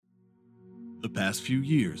The past few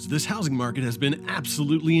years, this housing market has been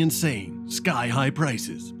absolutely insane. Sky-high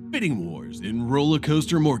prices, bidding wars, and roller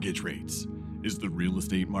coaster mortgage rates. Is the real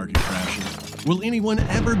estate market crashing? Will anyone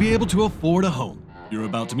ever be able to afford a home? You're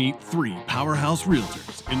about to meet three powerhouse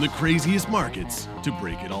realtors in the craziest markets to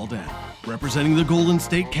break it all down. Representing the Golden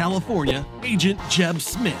State, California, Agent Jeb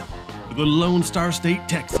Smith. The Lone Star State,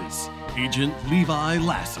 Texas, Agent Levi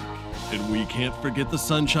Lassick. And we can't forget the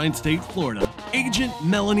Sunshine State, Florida, Agent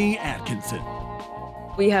Melanie Atkinson.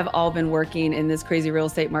 We have all been working in this crazy real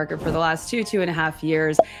estate market for the last 2.5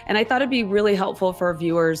 years. And I thought it'd be really helpful for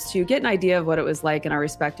viewers to get an idea of what it was like in our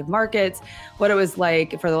respective markets, what it was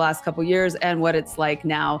like for the last couple of years, and what it's like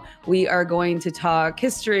now. We are going to talk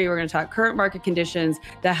history. We're going to talk current market conditions,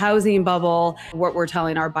 the housing bubble, what we're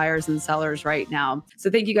telling our buyers and sellers right now.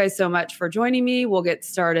 So thank you guys so much for joining me. We'll get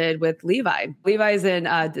started with Levi. Levi's in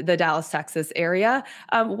the Dallas, Texas area.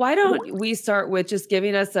 Why don't we start with just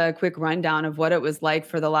giving us a quick rundown of what it was like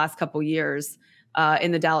for the last couple years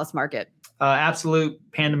in the Dallas market? Absolute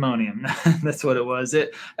pandemonium. That's what it was.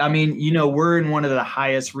 We're in one of the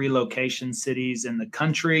highest relocation cities in the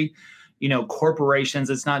country. Corporations,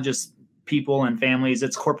 it's not just people and families,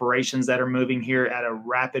 it's corporations that are moving here at a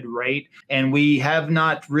rapid rate. And we have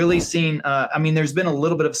not really seen, there's been a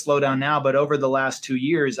little bit of slowdown now, but over the last 2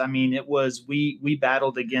 years, we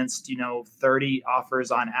battled against, 30 offers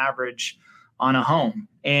on average on a home.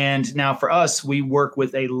 And now for us, we work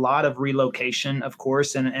with a lot of relocation, of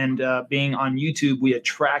course, and being on YouTube, we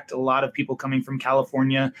attract a lot of people coming from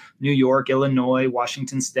California, New York, Illinois,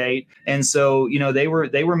 Washington State. And so, they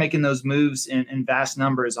were making those moves in vast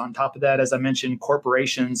numbers. On top of that, as I mentioned,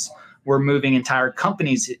 corporations were moving entire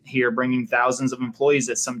companies here, bringing thousands of employees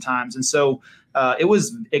at some times. And so it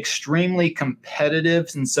was extremely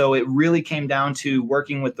competitive. And so it really came down to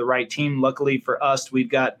working with the right team. Luckily for us,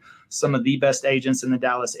 we've got some of the best agents in the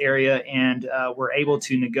Dallas area, and we're able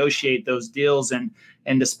to negotiate those deals. And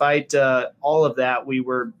despite all of that, we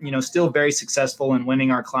were, still very successful in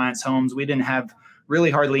winning our clients' homes. We didn't have really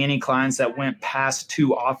hardly any clients that went past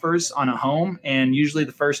 2 offers on a home. And usually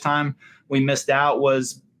the first time we missed out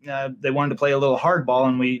was they wanted to play a little hardball,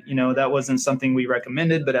 and we, that wasn't something we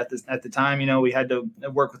recommended. But at the time, we had to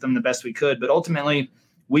work with them the best we could. But ultimately,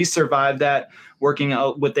 we survived that, working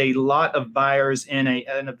with a lot of buyers in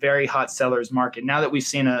a very hot seller's market. Now that we've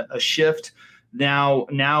seen a shift, now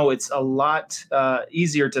it's a lot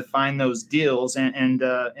easier to find those deals, and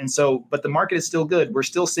so, but the market is still good. We're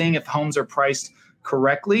still seeing if homes are priced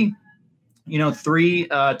correctly, 3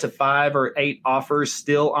 to 5 or 8 offers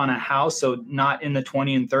still on a house, so not in the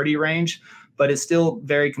 20 and 30 range, but it's still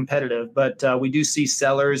very competitive. But we do see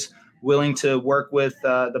sellers willing to work with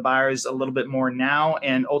the buyers a little bit more now.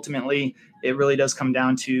 And ultimately, it really does come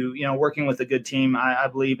down to, working with a good team, I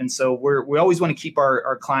believe. And so we always want to keep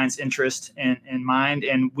our clients' interest in mind,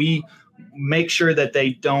 and we make sure that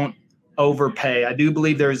they don't overpay. I do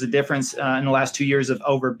believe there is a difference in the last 2 years of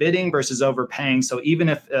overbidding versus overpaying. So even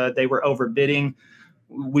if they were overbidding,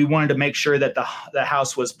 we wanted to make sure that the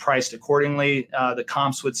house was priced accordingly. The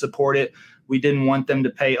comps would support it. We didn't want them to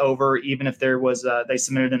pay over, even if there was they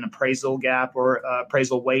submitted an appraisal gap or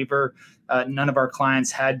appraisal waiver. None of our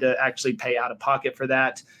clients had to actually pay out of pocket for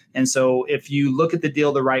that. And so if you look at the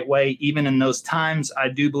deal the right way, even in those times, I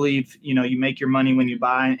do believe, you make your money when you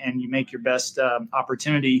buy, and you make your best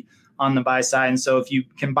opportunity on the buy side. And so if you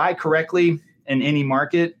can buy correctly in any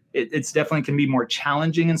market, it's definitely can be more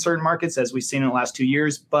challenging in certain markets, as we've seen in the last 2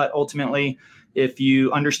 years. But ultimately, if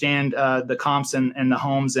you understand the comps and the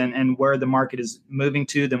homes and where the market is moving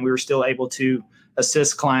to, then we were still able to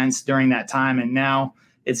assist clients during that time. And now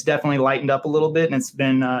it's definitely lightened up a little bit, and it's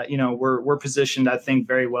been, we're positioned, I think,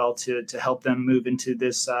 very well to help them move into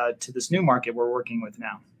this new market we're working with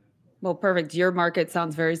now. Well, perfect. Your market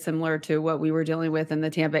sounds very similar to what we were dealing with in the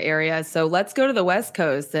Tampa area. So let's go to the West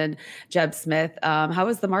Coast. And Jeb Smith, how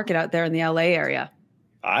is the market out there in the LA area?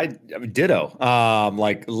 Ditto.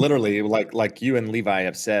 Literally, like you and Levi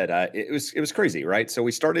have said, it was crazy, right? So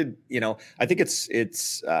we started, I think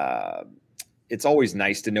it's always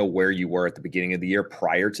nice to know where you were at the beginning of the year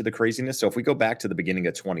prior to the craziness. So if we go back to the beginning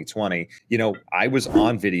of 2020, I was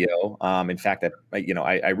on video. In fact,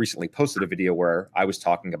 I recently posted a video where I was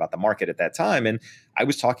talking about the market at that time. And I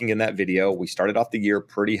was talking in that video, we started off the year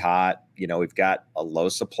pretty hot. We've got a low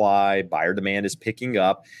supply, buyer demand is picking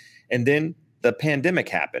up. And then the pandemic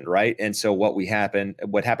happened, right? And so what happened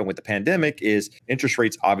with the pandemic is interest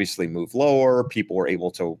rates obviously moved lower. People were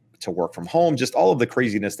able to work from home, just all of the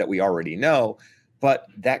craziness that we already know. But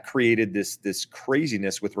that created this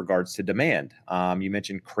craziness with regards to demand. You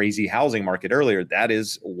mentioned crazy housing market earlier. That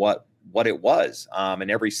is what it was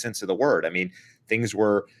in every sense of the word. I mean, things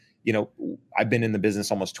were I've been in the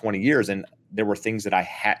business almost 20 years, and there were things that I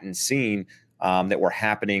hadn't seen that were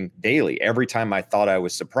happening daily. Every time I thought I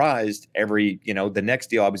was surprised, the next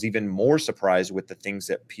deal, I was even more surprised with the things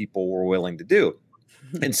that people were willing to do.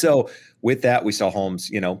 And so with that, we saw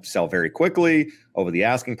homes, sell very quickly over the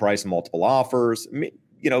asking price, multiple offers,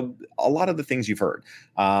 a lot of the things you've heard.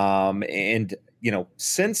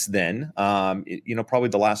 Since then, probably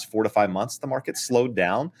the last 4 to 5 months, the market slowed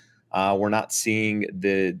down. We're not seeing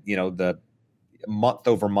the month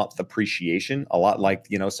over month appreciation, a lot like,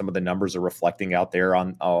 some of the numbers are reflecting out there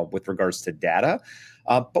on with regards to data.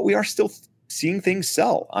 But we are still seeing things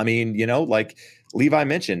sell. I mean, like Levi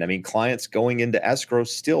mentioned, clients going into escrow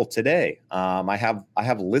still today. I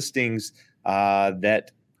have listings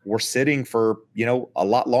that were sitting for, a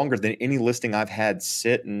lot longer than any listing I've had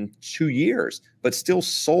sit in 2 years, but still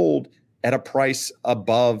sold at a price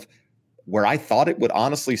above where I thought it would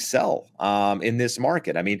honestly sell in this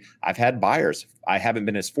market. I've had buyers. I haven't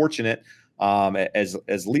been as fortunate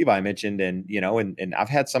as Levi mentioned, and I've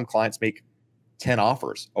had some clients make 10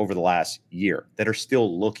 offers over the last year that are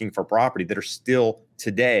still looking for property, that are still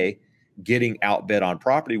today getting outbid on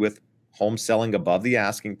property with homes selling above the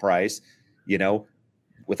asking price,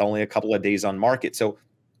 with only a couple of days on market. So,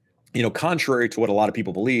 contrary to what a lot of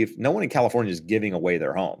people believe, no one in California is giving away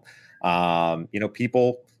their home.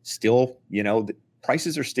 People still, the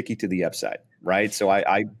prices are sticky to the upside, right? So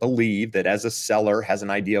I believe that as a seller has an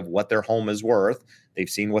idea of what their home is worth, they've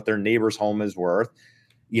seen what their neighbor's home is worth,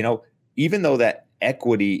 even though that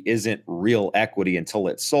equity isn't real equity until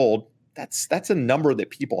it's sold, that's a number that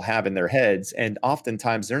people have in their heads. And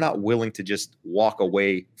oftentimes they're not willing to just walk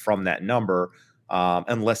away from that number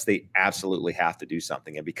unless they absolutely have to do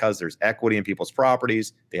something. And because there's equity in people's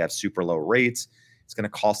properties, they have super low rates. It's going to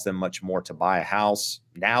cost them much more to buy a house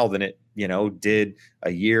now than it, did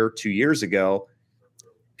a year, 2 years ago.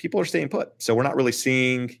 People are staying put. So we're not really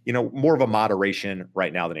seeing, more of a moderation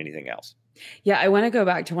right now than anything else. Yeah, I want to go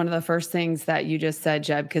back to one of the first things that you just said,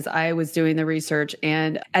 Jeb, because I was doing the research.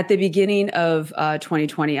 And at the beginning of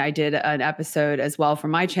 2020, I did an episode as well for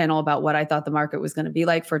my channel about what I thought the market was going to be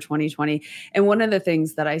like for 2020. And one of the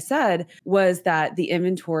things that I said was that the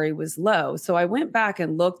inventory was low. So I went back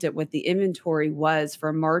and looked at what the inventory was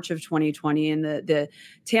for March of 2020 in the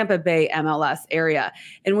Tampa Bay MLS area.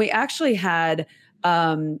 And we actually had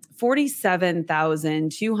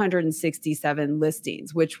 47,267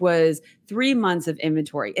 listings, which was 3 months of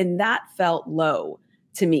inventory. And that felt low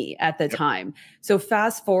to me at the time. So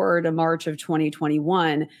fast forward to March of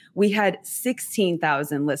 2021, we had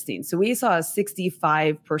 16,000 listings. So we saw a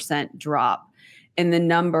 65% drop in the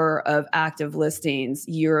number of active listings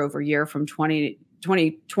year over year from 2020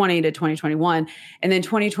 to 2021. And then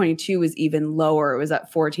 2022 was even lower. It was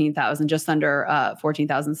at 14,000, just under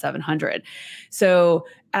 14,700. So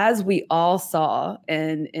as we all saw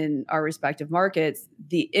in our respective markets,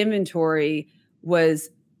 the inventory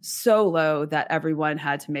was so low that everyone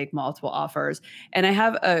had to make multiple offers. And I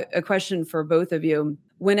have a question for both of you.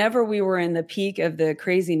 Whenever we were in the peak of the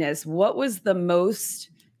craziness, what was the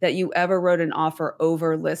most that you ever wrote an offer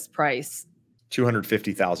over list price?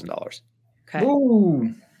 $250,000. Okay.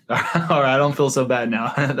 Ooh. All right. I don't feel so bad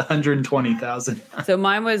now. 120,000. So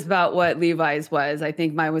mine was about what Levi's was. I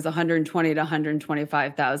think mine was 120 to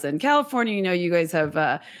 125,000. California, you guys have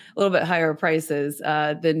a little bit higher prices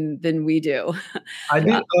than we do. I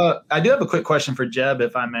do have a quick question for Jeb,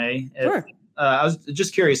 if I may. Sure. I was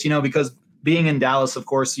just curious, because being in Dallas, of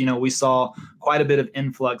course, we saw quite a bit of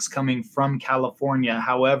influx coming from California.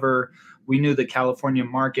 However, we knew the California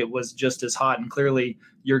market was just as hot, and clearly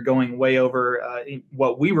you're going way over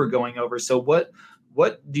what we were going over. So what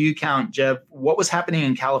do you count, Jeb? What was happening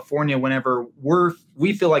in California whenever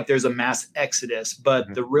we feel like there's a mass exodus,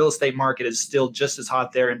 but the real estate market is still just as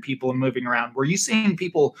hot there and people are moving around? Were you seeing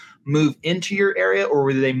people move into your area, or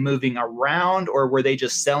were they moving around, or were they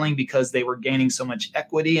just selling because they were gaining so much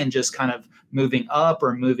equity and just kind of moving up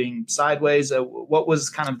or moving sideways? What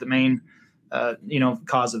was kind of the main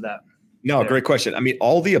cause of that? No, great question.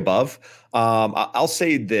 All the above. I'll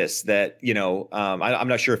say this, that, I'm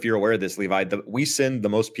not sure if you're aware of this, Levi, we send the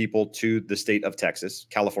most people to the state of Texas.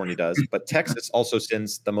 California does, but Texas also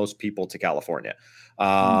sends the most people to California.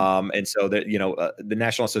 And so that, the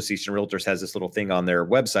National Association of Realtors has this little thing on their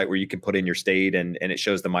website where you can put in your state and it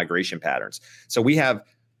shows the migration patterns. So we have,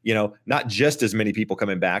 not just as many people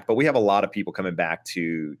coming back, but we have a lot of people coming back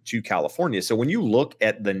to California. So when you look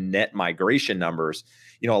at the net migration numbers,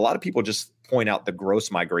 a lot of people just point out the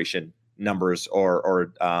gross migration numbers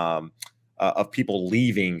or of people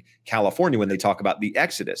leaving California when they talk about the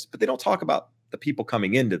exodus, but they don't talk about the people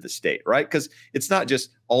coming into the state, right? Because it's not just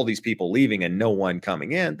all these people leaving and no one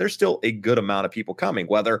coming in. There's still a good amount of people coming,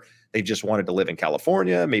 whether they just wanted to live in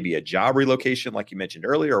California, maybe a job relocation, like you mentioned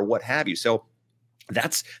earlier, or what have you. So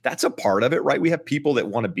that's a part of it, right? We have people that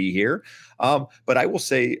want to be here. But I will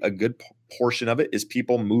say a good portion of it is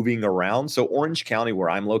people moving around. So Orange County, where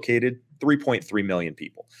I'm located, 3.3 million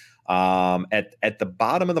people. At the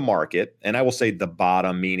bottom of the market, and I will say the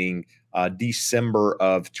bottom, meaning December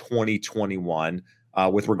of 2021,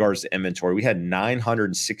 with regards to inventory, we had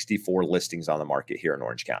 964 listings on the market here in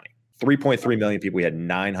Orange County. 3.3 million people, we had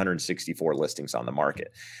 964 listings on the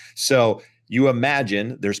market. So you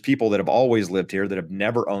imagine there's people that have always lived here that have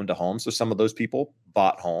never owned a home. So some of those people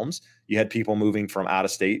bought homes. You had people moving from out of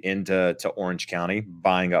state into Orange County,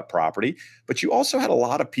 buying up property. But you also had a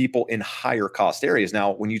lot of people in higher cost areas.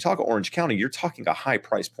 Now, when you talk Orange County, you're talking a high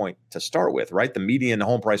price point to start with, right? The median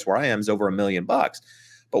home price where I am is over $1 million.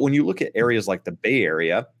 But when you look at areas like the Bay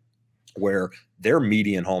Area, where their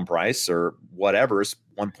median home price or whatever is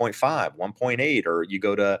 1.5, 1.8, or you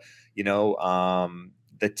go to,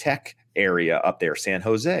 the tech area up there, San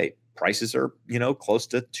Jose, prices are, close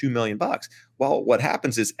to $2 million. Well, what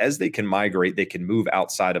happens is as they can migrate, they can move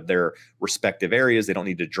outside of their respective areas. They don't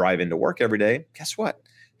need to drive into work every day. Guess what?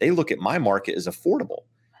 They look at my market as affordable.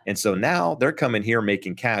 And so now they're coming here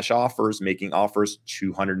making cash offers, making offers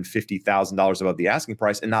 $250,000 above the asking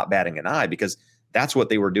price and not batting an eye, because that's what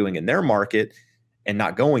they were doing in their market and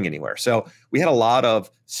not going anywhere. So we had a lot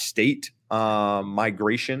of state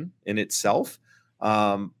migration in itself.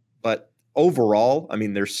 But overall, I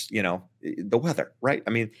mean, there's, the weather, right?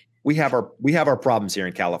 I mean, we have our problems here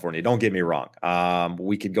in California. Don't get me wrong.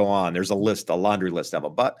 We could go on. There's a laundry list of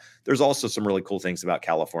them, but there's also some really cool things about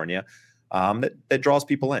California that draws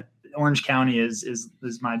people in. Orange County is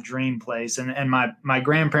my dream place, and my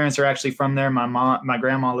grandparents are actually from there. My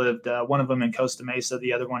grandma lived, one of them in Costa Mesa,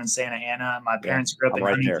 the other one in Santa Ana. My parents grew up in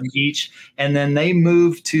Huntington Beach, and then they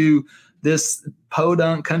moved to this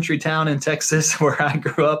podunk country town in Texas where I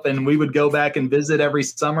grew up, and we would go back and visit every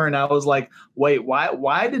summer. And I was like, wait,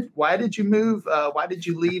 why did you move? Why did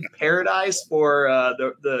you leave paradise for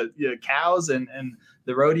the cows and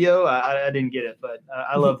the rodeo? I didn't get it, but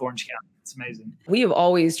I love Orange County. It's amazing. We have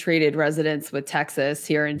always traded residents with Texas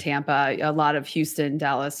here in Tampa, a lot of Houston,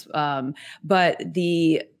 Dallas. But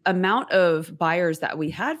the amount of buyers that we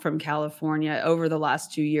had from California over the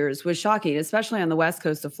last 2 years was shocking, especially on the west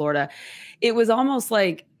coast of Florida. It was almost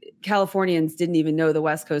like Californians didn't even know the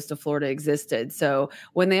west coast of Florida existed. So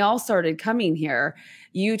when they all started coming here,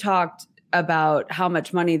 you talked about how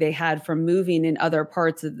much money they had from moving in other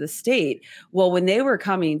parts of the state. Well, when they were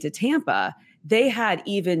coming to Tampa, they had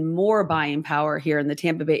even more buying power here in the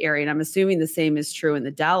Tampa Bay area. And I'm assuming the same is true in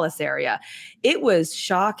the Dallas area. It was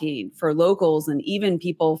shocking for locals and even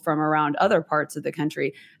people from around other parts of the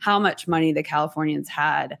country, how much money the Californians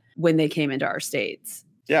had when they came into our states.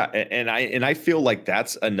 Yeah. And I feel like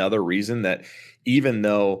that's another reason that even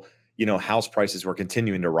though, house prices were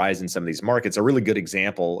continuing to rise in some of these markets, a really good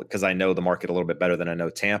example, because I know the market a little bit better than I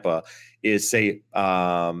know Tampa, is say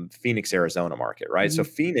Phoenix, Arizona market, right? Mm-hmm. So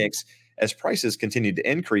Phoenix, as prices continued to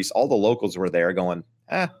increase, all the locals were there going,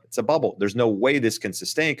 it's a bubble. There's no way this can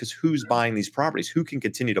sustain, because who's buying these properties? Who can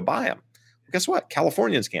continue to buy them? Well, guess what?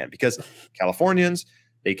 Californians can, because Californians,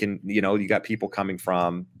 they can, you got people coming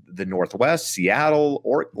from the Northwest, Seattle,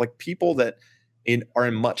 or like people that are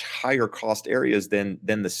in much higher cost areas than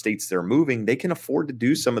the states they're moving. They can afford to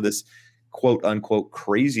do some of this quote unquote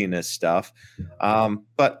craziness stuff.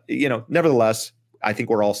 But, nevertheless, I think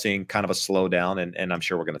we're all seeing kind of a slowdown, and I'm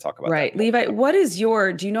sure we're going to talk about that. Levi,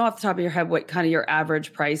 do you know off the top of your head what kind of your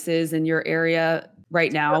average price is in your area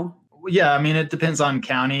right now? Yeah, I mean, it depends on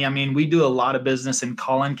county. I mean, we do a lot of business in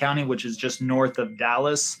Collin County, which is just north of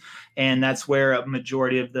Dallas, and that's where a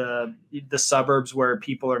majority of the suburbs where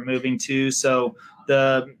people are moving to. So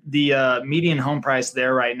the median home price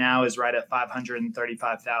there right now is right at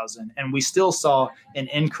 $535,000, and we still saw an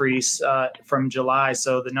increase from July.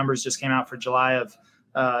 So the numbers just came out for July of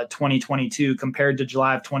 2022 compared to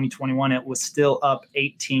July of 2021. It was still up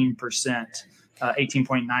 18%.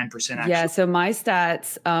 18.9% actually. Yeah. So my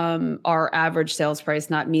stats are average sales price,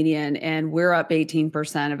 not median. And we're up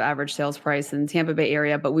 18% of average sales price in the Tampa Bay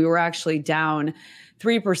area, but we were actually down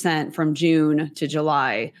 3% from June to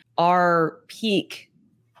July. Our peak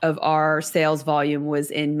of our sales volume was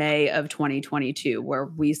in May of 2022, where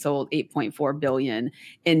we sold $8.4 billion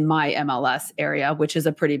in my MLS area, which is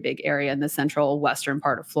a pretty big area in the central western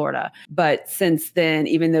part of Florida. But since then,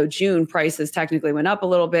 even though June prices technically went up a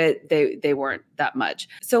little bit, they weren't that much.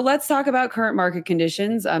 So let's talk about current market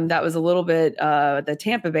conditions. That was a little bit the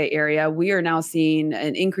Tampa Bay area. We are now seeing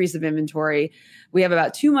an increase of inventory. We have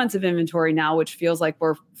about 2 months of inventory now, which feels like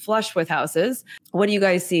we're flush with houses. What are you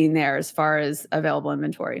guys seeing there as far as available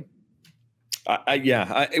inventory?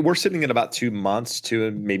 We're sitting at about 2 months,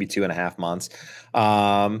 maybe 2.5 months.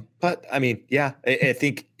 But I mean, I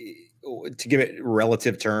think to give it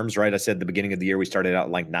relative terms, right? I said at the beginning of the year, we started out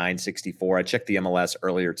like 964. I checked the MLS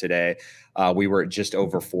earlier today. We were at just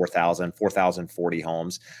over 4,040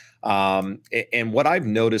 homes. And what I've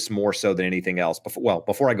noticed more so than anything else,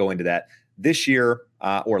 before I go into that, this year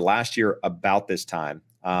or last year about this time,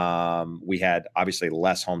 we had obviously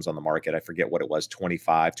less homes on the market. I forget what it was,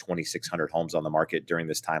 2,600 homes on the market during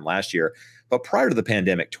this time last year. But prior to the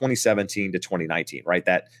pandemic, 2017 to 2019, right,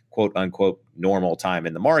 that quote unquote normal time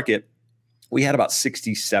in the market, we had about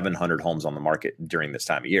 6,700 homes on the market during this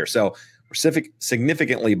time of year. So we're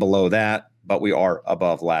significantly below that, but we are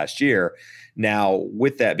above last year. Now,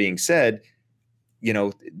 with that being said,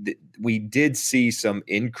 we did see some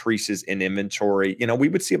increases in inventory. We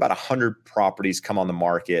would see about 100 properties come on the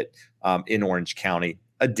market in Orange County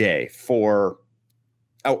a day or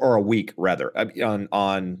a week rather,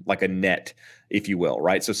 on like a net, if you will,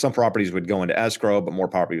 right? So some properties would go into escrow, but more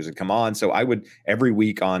properties would come on. So I would, every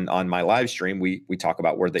week on my live stream, we talk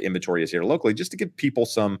about where the inventory is here locally, just to give people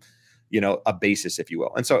some, a basis, if you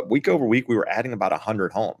will. And so week over week, we were adding about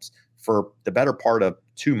 100 homes for the better part of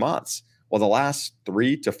 2 months. Well, the last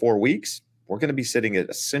 3 to 4 weeks, we're going to be sitting at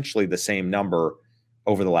essentially the same number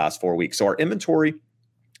over the last 4 weeks. So our inventory,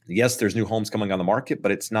 yes, there's new homes coming on the market,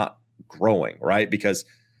 but it's not growing, right? Because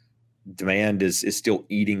demand is still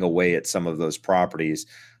eating away at some of those properties.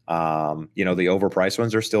 The overpriced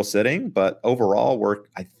ones are still sitting, but overall,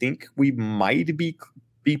 I think we might be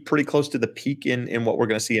pretty close to the peak in what we're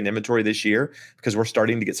going to see in inventory this year, because we're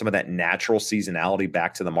starting to get some of that natural seasonality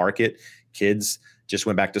back to the market. Kids just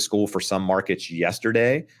went back to school for some markets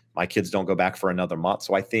yesterday. My kids don't go back for another month.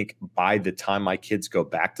 So I think by the time my kids go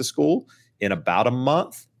back to school in about a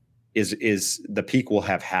month is the peak will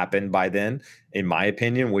have happened by then, in my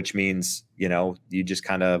opinion, which means, you just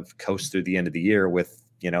kind of coast through the end of the year with,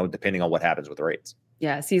 depending on what happens with the rates.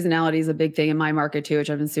 Yeah, seasonality is a big thing in my market too, which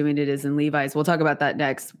I'm assuming it is in Levi's. We'll talk about that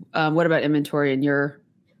next. What about inventory in your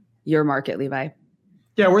market, Levi?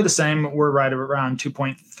 Yeah, we're the same. We're right around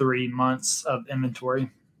 2.3 months of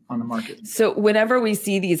inventory on the market. So whenever we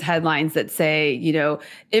see these headlines that say,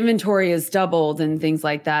 inventory is doubled and things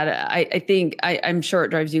like that, I think I'm sure it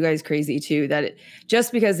drives you guys crazy too, that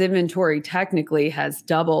just because inventory technically has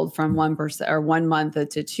doubled from 1% or 1 month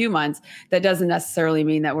to 2 months, that doesn't necessarily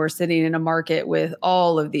mean that we're sitting in a market with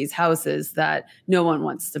all of these houses that no one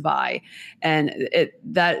wants to buy. And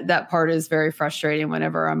that part is very frustrating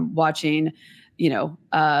whenever I'm watching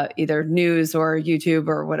either news or YouTube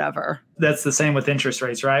or whatever. That's the same with interest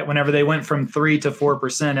rates, right? Whenever they went from 3 to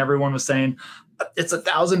 4%, everyone was saying it's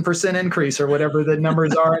 1,000% increase or whatever the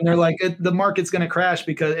numbers are. And they're like, the market's going to crash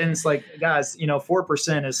and it's like, guys,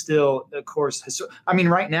 4% is still, of course,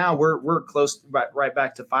 right now we're close right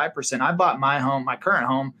back to 5%. I bought my current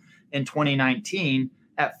home in 2019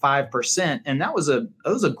 at 5%. And that was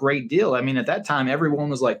a great deal. At that time, everyone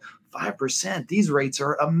was like, 5%, these rates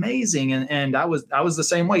are amazing. And I was the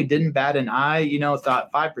same way, didn't bat an eye, thought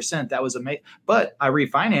 5%, that was amazing. But I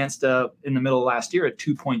refinanced in the middle of last year at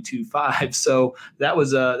 2.25. So that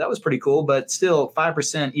was pretty cool, but still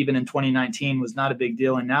 5% even in 2019 was not a big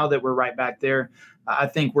deal. And now that we're right back there, I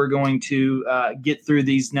think we're going to get through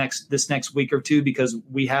this next week or two, because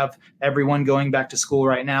we have everyone going back to school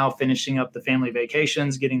right now, finishing up the family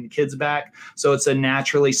vacations, getting the kids back. So it's a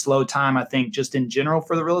naturally slow time, I think, just in general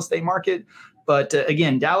for the real estate market. But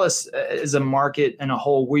again, Dallas is a market in a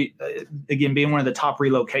whole. Again, being one of the top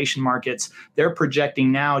relocation markets, they're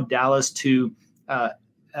projecting now Dallas to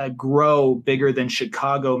grow bigger than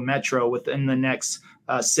Chicago metro within the next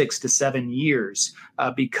 6 to 7 years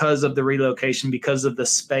because of the relocation, because of the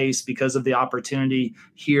space, because of the opportunity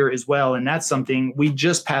here as well. And that's something we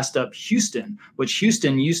just passed up Houston, which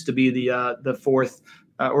Houston used to be the fourth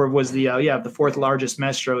the fourth largest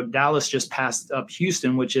metro. Dallas just passed up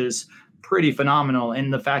Houston, which is pretty phenomenal.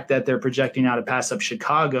 And the fact that they're projecting now to pass up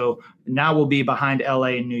Chicago, now will be behind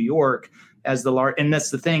LA and New York as the large. And that's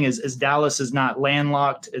the thing is Dallas is not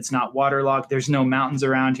landlocked. It's not waterlocked. There's no mountains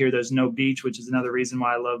around here. There's no beach, which is another reason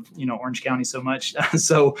why I love, Orange County so much.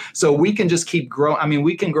 So we can just keep growing.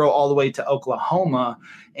 We can grow all the way to Oklahoma.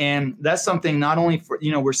 And that's something not only for,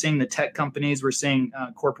 we're seeing the tech companies, we're seeing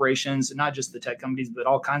corporations, not just the tech companies, but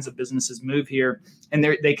all kinds of businesses move here, and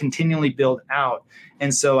they continually build out.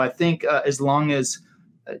 And so I think as long as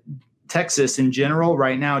Texas in general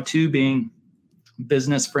right now too, being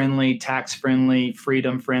business friendly, tax friendly,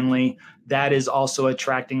 freedom friendly. That is also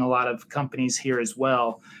attracting a lot of companies here as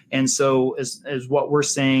well. And so as what we're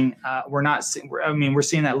seeing, we're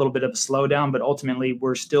seeing that little bit of a slowdown, but ultimately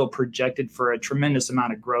we're still projected for a tremendous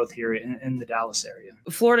amount of growth here in the Dallas area.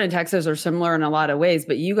 Florida and Texas are similar in a lot of ways,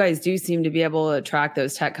 but you guys do seem to be able to attract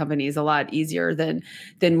those tech companies a lot easier than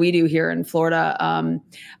we do here in Florida.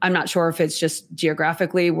 I'm not sure if it's just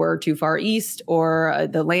geographically we're too far east or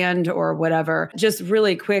the land or whatever. Just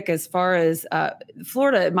really quick, as far as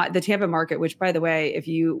Florida, the Tampa market, which by the way, if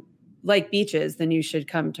you like beaches, then you should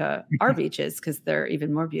come to our beaches because they're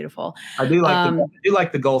even more beautiful. I do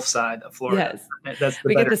like the Gulf side of Florida. Yes,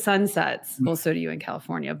 we get the sunsets. Well, so do you in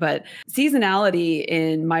California. But seasonality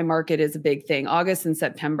in my market is a big thing. August and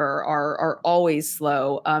September are always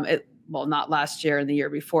slow. Well, not last year and the year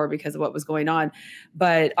before because of what was going on,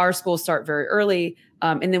 but our schools start very early.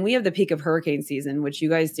 And then we have the peak of hurricane season, which you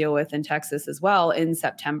guys deal with in Texas as well in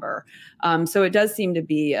September. So it does seem to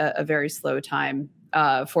be a very slow time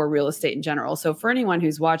for real estate in general. So for anyone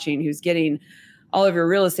who's watching, who's getting all of your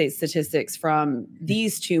real estate statistics from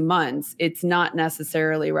these 2 months, it's not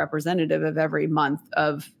necessarily representative of every month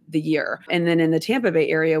of the year. And then in the Tampa Bay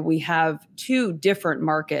area, we have 2 different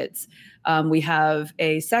markets. We have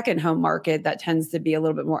a second home market that tends to be a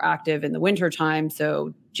little bit more active in the wintertime,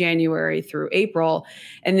 so January through April.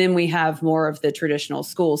 And then we have more of the traditional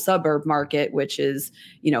school suburb market, which is,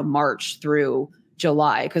 March through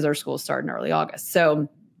July, because our schools start in early August. So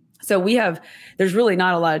there's really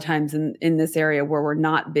not a lot of times in this area where we're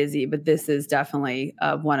not busy, but this is definitely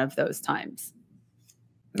one of those times.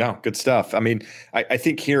 No, good stuff. I mean, I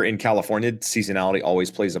think here in California, seasonality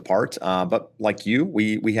always plays a part. But like you,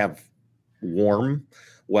 we have warm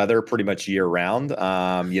weather pretty much year round.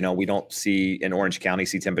 We don't see in Orange County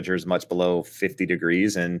temperatures much below 50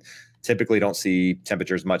 degrees and typically don't see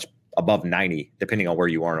temperatures much above 90, depending on where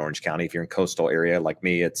you are in Orange County. If you're in coastal area like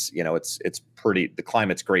me, it's pretty, the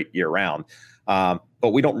climate's great year round.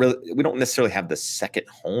 But we don't necessarily have the second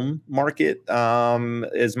home market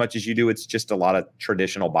as much as you do. It's just a lot of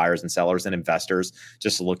traditional buyers and sellers and investors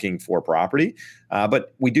just looking for property.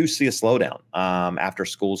 But we do see a slowdown after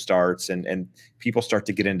school starts and people start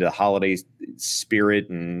to get into the holiday spirit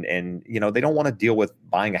and they don't want to deal with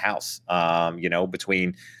buying a house,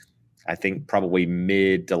 between I think probably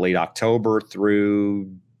mid to late October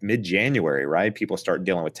through mid-January, right? People start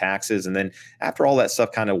dealing with taxes. And then after all that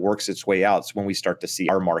stuff kind of works its way out, it's when we start to see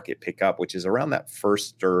our market pick up, which is around that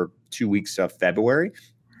first or 2 weeks of February.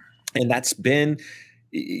 And that's been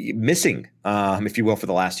missing, if you will, for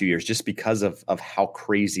the last 2 years, just because of how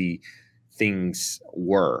crazy things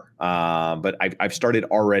were. But I've started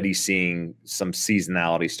already seeing some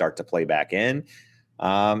seasonality start to play back in.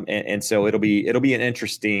 And so it'll be an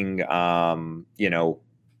interesting,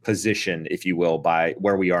 position, if you will, by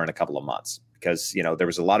where we are in a couple of months, because, there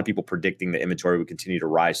was a lot of people predicting the inventory would continue to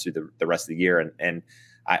rise through the rest of the year. And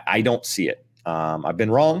I don't see it. I've been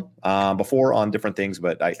wrong before on different things,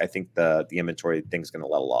 but I think the inventory thing's going to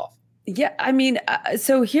level off. Yeah. I mean,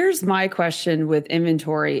 so here's my question with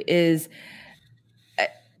inventory is,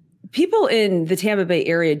 people in the Tampa Bay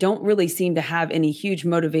area don't really seem to have any huge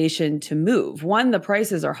motivation to move. One, the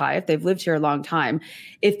prices are high if they've lived here a long time.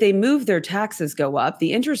 If they move, their taxes go up.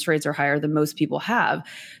 The interest rates are higher than most people have.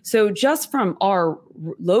 So just from our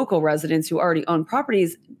local residents who already own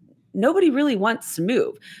properties, nobody really wants to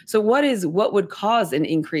move. So what would cause an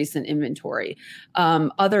increase in inventory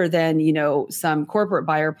other than, some corporate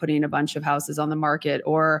buyer putting a bunch of houses on the market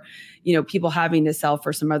or, people having to sell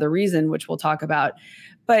for some other reason, which we'll talk about.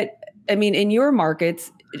 But I mean, in your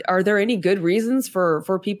markets, are there any good reasons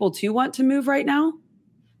for people to want to move right now?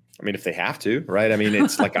 I mean, if they have to, right? I mean,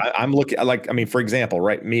 it's like I'm looking for example,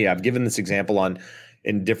 right? Me, I've given this example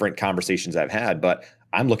in different conversations I've had, but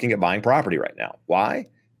I'm looking at buying property right now. Why?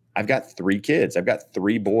 I've got 3 kids. I've got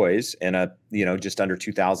 3 boys in a, just under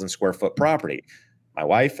 2,000 square foot property. My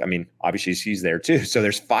wife, I mean, obviously she's there too. So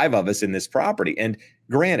there's 5 of us in this property. And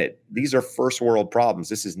granted, these are first world problems.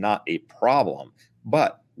 This is not a problem,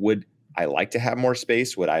 but would I like to have more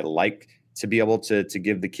space? Would I like to be able to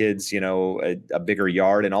give the kids, a bigger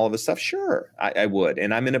yard and all of this stuff? Sure, I would.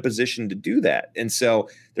 And I'm in a position to do that. And so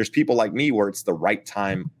there's people like me where it's the right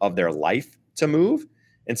time of their life to move.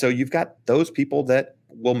 And so you've got those people that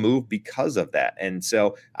will move because of that. And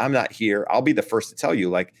so I'm not here. I'll be the first to tell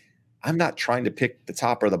you, I'm not trying to pick the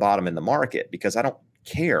top or the bottom in the market because I don't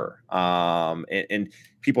care. And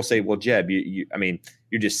people say, well, Jeb,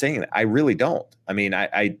 you're just saying that. I really don't. I mean,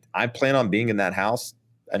 I plan on being in that house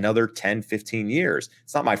another 10, 15 years.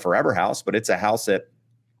 It's not my forever house, but it's a house that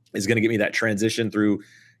is going to get me that transition through,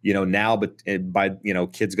 now, but by,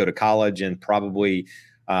 kids go to college and probably,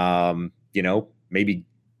 maybe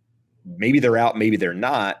they're out, maybe they're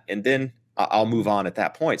not. And then I'll move on at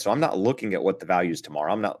that point. So I'm not looking at what the value is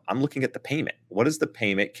tomorrow. I'm looking at the payment. What is the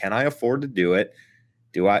payment? Can I afford to do it?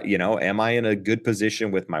 Do I, am I in a good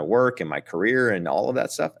position with my work and my career and all of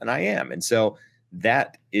that stuff? And I am. And so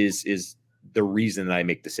that is the reason that I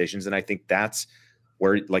make decisions. And I think that's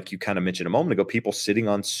where, like you kind of mentioned a moment ago, people sitting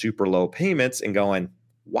on super low payments and going,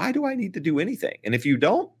 why do I need to do anything? And if you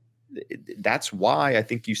don't, that's why I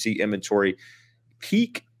think you see inventory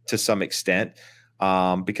peak to some extent,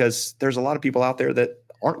 because there's a lot of people out there that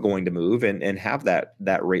aren't going to move and have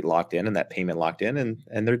that rate locked in and that payment locked in,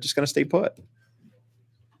 and they're just going to stay put.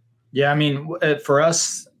 Yeah, I mean, for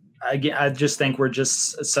us, again, I just think we're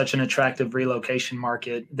just such an attractive relocation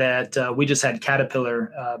market that we just had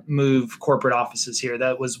Caterpillar move corporate offices here.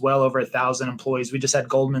 That was well over 1,000 employees. We just had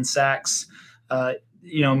Goldman Sachs,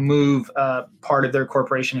 move part of their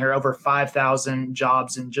corporation here, over 5,000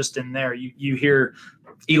 jobs, and just in there, you hear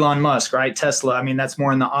Elon Musk, right? Tesla. I mean, that's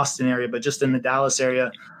more in the Austin area, but just in the Dallas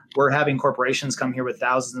area, we're having corporations come here with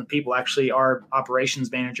thousands of people. Actually, our operations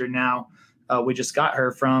manager now, we just got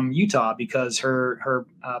her from Utah because her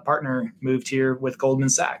partner moved here with Goldman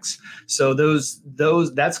Sachs. So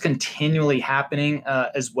that's continually happening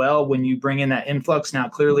as well when you bring in that influx. Now,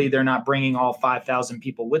 clearly, they're not bringing all 5,000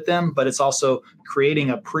 people with them, but it's also creating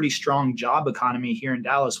a pretty strong job economy here in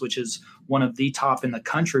Dallas, which is one of the top in the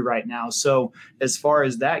country right now. So as far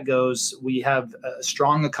as that goes, we have a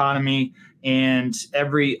strong economy and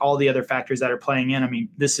all the other factors that are playing in. I mean,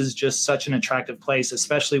 this is just such an attractive place,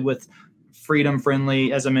 especially with freedom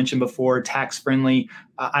friendly, as I mentioned before, tax friendly.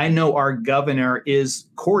 I know our governor is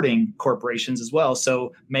courting corporations as well.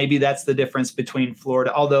 So maybe that's the difference between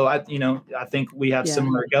Florida. Although I think we have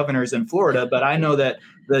similar governors in Florida, but I know that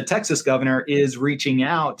the Texas governor is reaching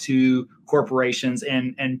out to corporations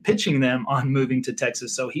and pitching them on moving to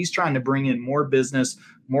Texas. So he's trying to bring in more business,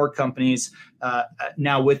 more companies.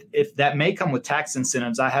 Now, if that may come with tax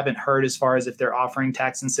incentives, I haven't heard as far as if they're offering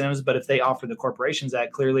tax incentives, but if they offer the Corporations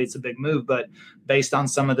Act, clearly it's a big move. But based on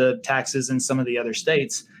some of the taxes in some of the other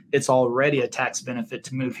states, it's already a tax benefit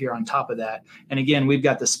to move here on top of that. And again, we've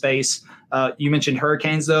got the space. You mentioned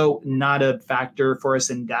hurricanes, though, not a factor for us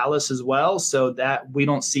in Dallas as well. So that we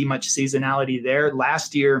don't see much seasonality there.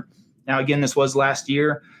 Last year, now again, this was last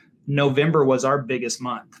year, November was our biggest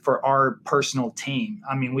month for our personal team.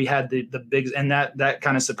 I mean, we had the big, and that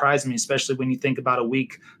kind of surprised me, especially when you think about a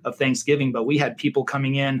week of Thanksgiving. But we had people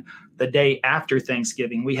coming in the day after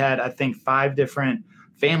Thanksgiving. We had, I think, 5 different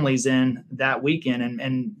families in that weekend,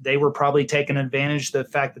 and they were probably taking advantage of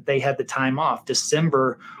the fact that they had the time off.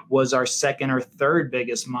 December was our second or third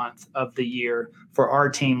biggest month of the year for our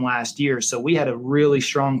team last year. So we had a really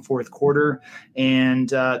strong fourth quarter, and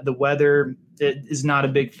the weather, it is not a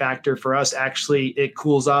big factor for us. Actually, it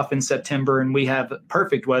cools off in September, and we have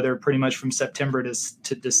perfect weather pretty much from September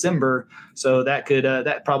to December. So that could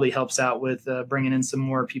that probably helps out with bringing in some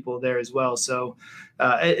more people there as well. So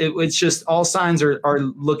it's just all signs are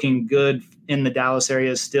looking good in the Dallas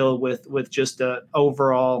area still, with just a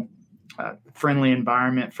overall friendly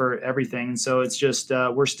environment for everything. So it's just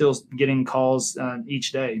we're still getting calls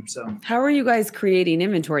each day. So how are you guys creating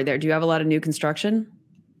inventory there? Do you have a lot of new construction?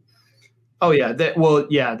 Oh yeah.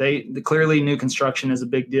 They clearly new construction is a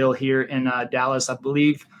big deal here in Dallas. I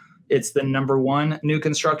believe it's the number 1 new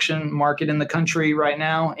construction market in the country right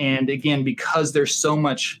now. And again, because there's so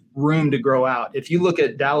much room to grow out. If you look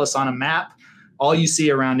at Dallas on a map, all you see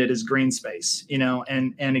around it is green space,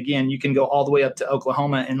 and again, you can go all the way up to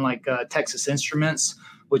Oklahoma and like Texas Instruments,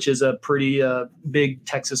 which is a pretty big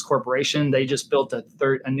Texas corporation. They just built a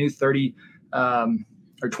new $30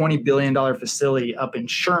 or $20 billion facility up in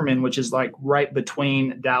Sherman, which is like right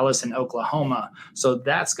between Dallas and Oklahoma. So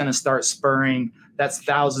that's going to start spurring, that's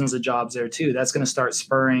thousands of jobs there too. That's going to start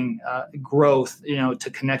spurring growth, to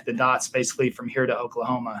connect the dots basically from here to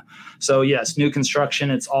Oklahoma. So yes, new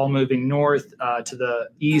construction, it's all moving north to the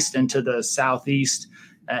east and to the southeast,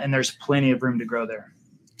 and there's plenty of room to grow there.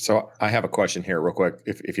 So I have a question here real quick,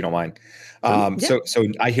 if you don't mind. Yeah. So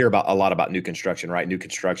I hear a lot about new construction, right? New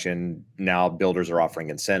construction, now builders are offering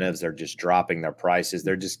incentives. They're just dropping their prices.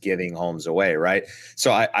 They're just giving homes away, right?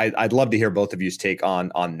 So I'd love to hear both of you's take on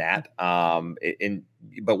that.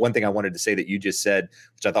 But one thing I wanted to say that you just said,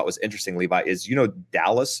 which I thought was interesting, Levi, is,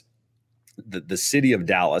 Dallas, the city of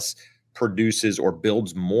Dallas produces or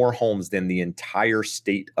builds more homes than the entire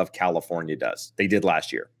state of California does. They did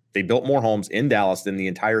last year. They built more homes in Dallas than the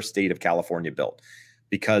entire state of California built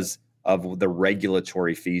because of the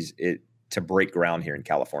regulatory fees to break ground here in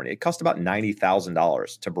California. It cost about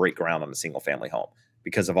 $90,000 to break ground on a single family home.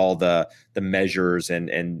 because of all the measures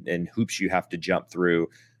and hoops you have to jump through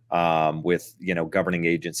with, governing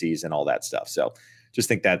agencies and all that stuff. So just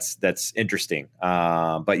think that's interesting.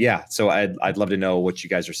 But yeah, so I'd love to know what you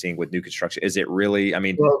guys are seeing with new construction. Is it really,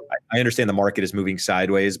 well, I understand the market is moving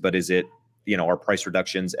sideways, but is it, are price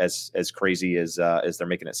reductions as crazy as they're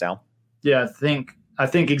making it sound? Yeah, I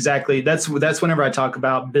think exactly. That's whenever I talk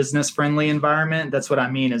about business friendly environment, that's what I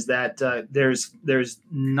mean is that there's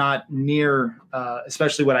not near,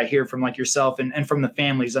 especially what I hear from like yourself and from the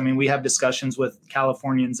families. I mean, we have discussions with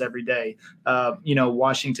Californians every day,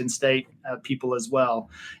 Washington State people as well.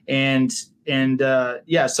 And so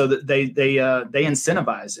that they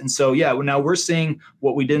incentivize. And so, now we're seeing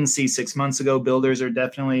what we didn't see 6 months ago. Builders are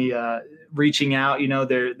definitely reaching out,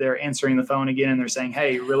 they're answering the phone again and they're saying,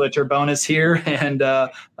 hey, realtor bonus here and a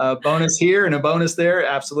bonus here and a bonus there.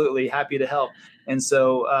 Absolutely happy to help. And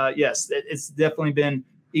so, yes, it's definitely been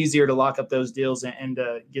easier to lock up those deals and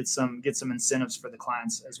get some incentives for the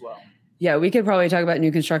clients as well. Yeah, we could probably talk about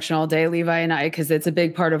new construction all day, Levi and I, because it's a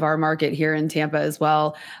big part of our market here in Tampa as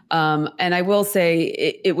well. And I will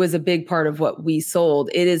say it was a big part of what we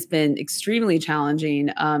sold. It has been extremely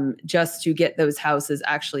challenging just to get those houses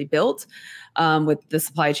actually built with the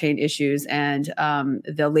supply chain issues and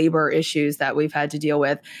the labor issues that we've had to deal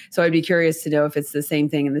with. So I'd be curious to know if it's the same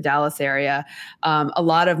thing in the Dallas area. A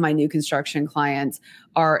lot of my new construction clients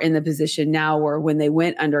are in the position now where when they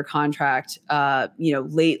went under contract,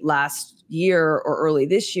 late last year or early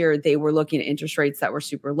this year, they were looking at interest rates that were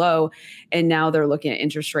super low. And now they're looking at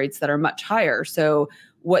interest rates that are much higher. So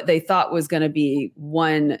what they thought was going to be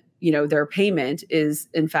their payment is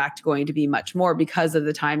in fact going to be much more because of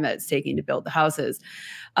the time that it's taking to build the houses.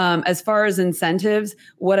 As far as incentives,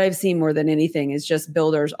 what I've seen more than anything is just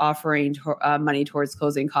builders offering money towards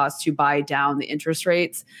closing costs to buy down the interest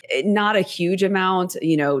rates. Not a huge amount,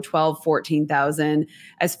 12, 14,000.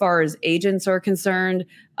 As far as agents are concerned,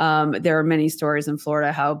 there are many stories in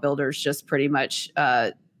Florida how builders just pretty much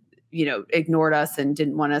ignored us and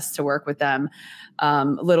didn't want us to work with them.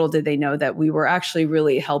 Little did they know that we were actually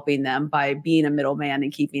really helping them by being a middleman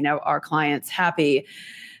and keeping our clients happy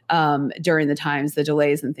during the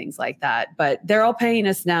delays and things like that. But they're all paying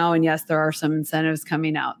us now. And yes, there are some incentives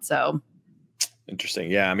coming out. So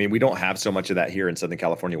interesting. Yeah. We don't have so much of that here in Southern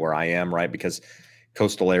California where I am, right? Because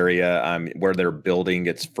coastal area where they're building,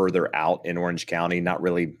 it's further out in Orange County, not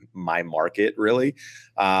really my market really.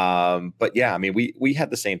 But yeah, we had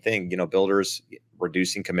the same thing, builders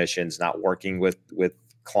reducing commissions, not working with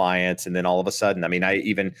clients. And then all of a sudden,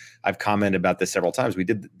 I've commented about this several times.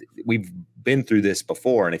 We've been through this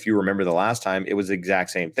before. And if you remember the last time, it was the exact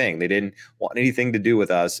same thing. They didn't want anything to do with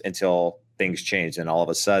us until things changed. And all of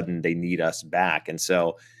a sudden they need us back. And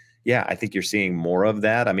so, yeah, I think you're seeing more of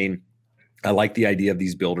that. I like the idea of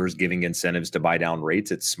these builders giving incentives to buy down rates.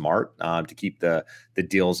 It's smart to keep the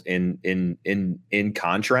deals in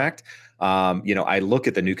contract. I look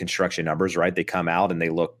at the new construction numbers, right? They come out and they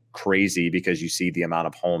look crazy because you see the amount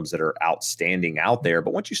of homes that are outstanding out there.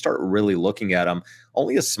 But once you start really looking at them,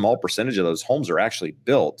 only a small percentage of those homes are actually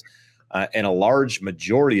built. And a large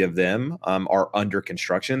majority of them are under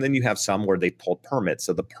construction. Then you have some where they pulled permits.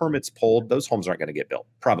 So the permits pulled, those homes aren't going to get built.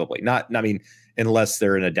 Probably not. Unless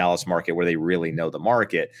they're in a Dallas market where they really know the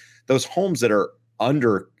market. Those homes that are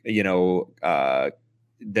under, that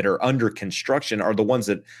are under construction are the ones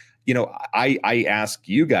that, I ask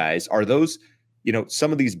you guys, are those,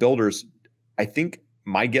 some of these builders, I think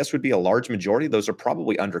my guess would be a large majority of those are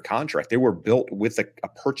probably under contract. They were built with a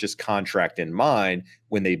purchase contract in mind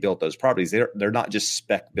when they built those properties. They're not just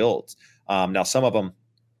spec builds. Now, some of them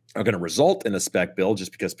are going to result in a spec build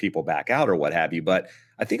just because people back out or what have you. But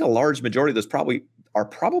I think a large majority of those are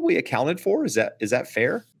probably accounted for. Is that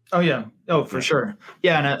fair? Oh yeah. Oh, for sure.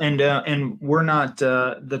 Yeah. And we're not,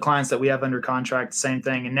 the clients that we have under contract, same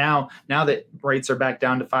thing. And now that rates are back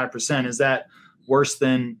down to 5%, is that worse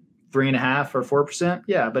than 3.5% or 4%?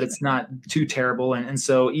 Yeah, but it's not too terrible. And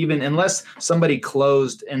so even unless somebody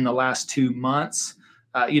closed in the last 2 months,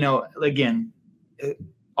 again,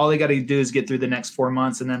 all they got to do is get through the next 4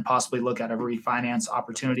 months and then possibly look at a refinance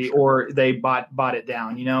opportunity, or they bought it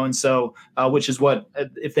down, and so, which is what,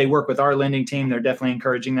 if they work with our lending team, they're definitely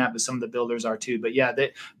encouraging that, but some of the builders are too. But yeah,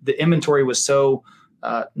 the inventory was so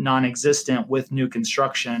non-existent with new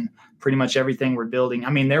construction, pretty much everything we're building.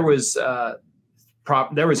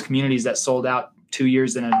 There was communities that sold out 2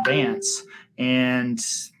 years in advance, and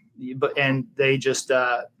they just,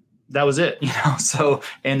 that was it, so,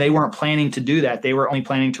 and they weren't planning to do that. They were only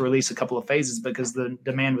planning to release a couple of phases because the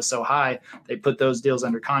demand was so high. They put those deals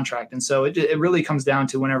under contract. And so it really comes down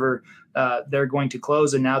to whenever they're going to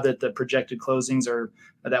close. And now that the projected closings are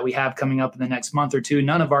that we have coming up in the next month or two,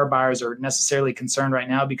 none of our buyers are necessarily concerned right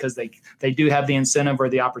now because they do have the incentive or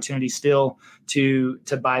the opportunity still to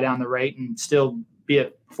buy down the rate and still be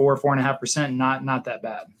at 4.5%, not that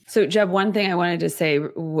bad. So Jeb, one thing I wanted to say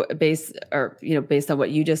based on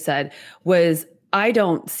what you just said was I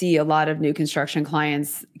don't see a lot of new construction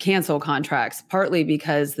clients cancel contracts, partly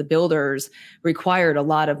because the builders required a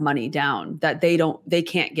lot of money down that they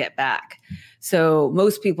can't get back. So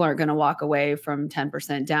most people aren't going to walk away from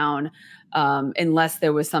 10% down unless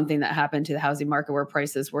there was something that happened to the housing market where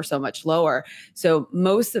prices were so much lower. So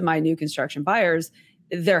most of my new construction buyers,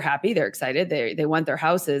 they're happy, they're excited, they want their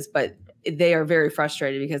houses, but they are very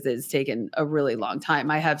frustrated because it's taken a really long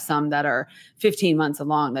time. I have some that are 15 months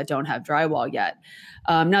along that don't have drywall yet.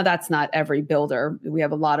 Now that's not every builder. We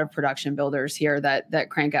have a lot of production builders here that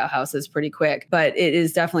crank out houses pretty quick, but it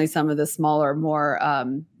is definitely some of the smaller, more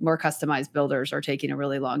customized builders are taking a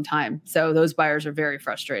really long time. So those buyers are very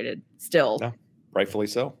frustrated still. Yeah, rightfully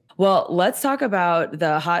so. Well, let's talk about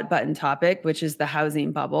the hot button topic, which is the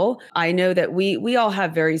housing bubble. I know that we all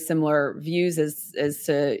have very similar views as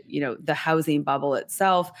to, the housing bubble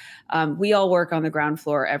itself. We all work on the ground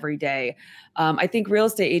floor every day. I think real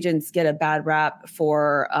estate agents get a bad rap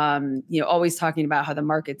for, always talking about how the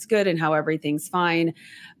market's good and how everything's fine.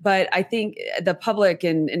 But I think the public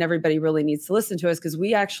and everybody really needs to listen to us because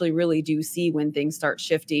we actually really do see when things start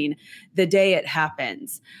shifting the day it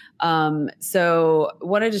happens. So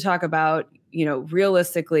wanted to talk about,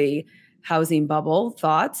 realistically housing bubble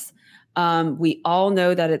thoughts. We all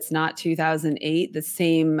know that it's not 2008. The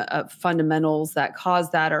same fundamentals that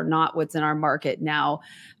caused that are not what's in our market now.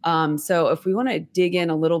 So if we want to dig in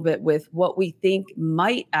a little bit with what we think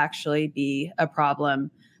might actually be a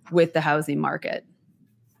problem with the housing market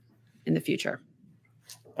in the future.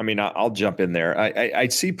 I mean, I'll jump in there. I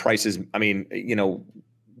see prices. I mean,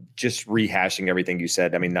 just rehashing everything you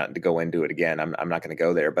said. I mean, not to go into it again. I'm not going to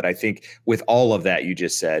go there, but I think with all of that you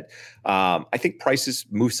just said, I think prices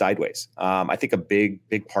move sideways. I think a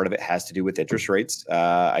big part of it has to do with interest rates.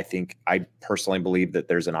 I personally believe that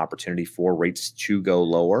there's an opportunity for rates to go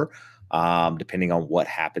lower, depending on what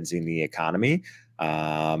happens in the economy.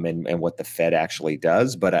 And what the Fed actually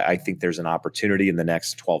does. But I think there's an opportunity in the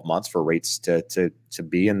next 12 months for rates to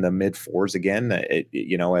be in the mid fours again,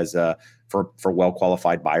 for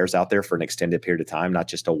well-qualified buyers out there for an extended period of time, not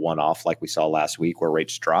just a one-off like we saw last week where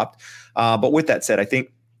rates dropped. But with that said, I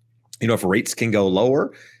think, if rates can go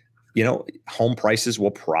lower, home prices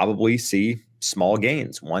will probably see small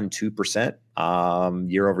gains,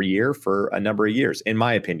 1-2% year over year for a number of years, in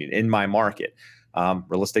my opinion, in my market.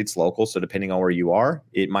 Real estate's local, so depending on where you are,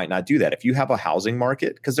 it might not do that. If you have a housing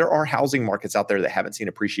market, because there are housing markets out there that haven't seen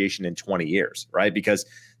appreciation in 20 years, right? Because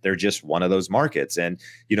they're just one of those markets. And,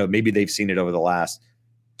 maybe they've seen it over the last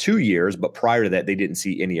 2 years, but prior to that, they didn't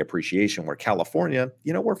see any appreciation. Where California,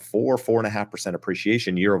 we're 4.5%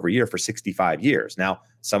 appreciation year over year for 65 years. Now,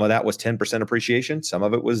 some of that was 10% appreciation. Some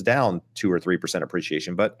of it was down 2 or 3%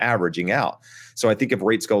 appreciation, but averaging out. So I think if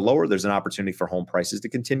rates go lower, there's an opportunity for home prices to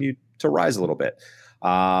continue to rise a little bit.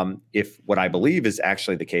 If what I believe is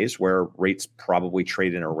actually the case, where rates probably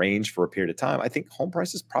trade in a range for a period of time, I think home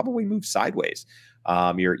prices probably move sideways.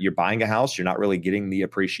 You're buying a house, you're not really getting the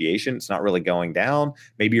appreciation. It's not really going down.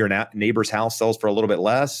 Maybe your neighbor's house sells for a little bit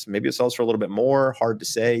less. Maybe it sells for a little bit more. Hard to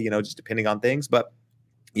say, just depending on things. But,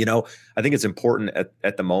 I think it's important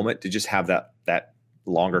at the moment to just have that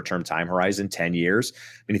longer term time horizon, 10 years. I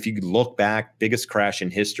mean, if you look back, biggest crash in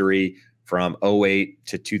history from 2008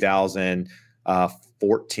 to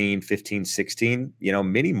 2014, 15, 16,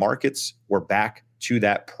 many markets were back to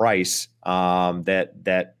that price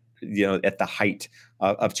that at the height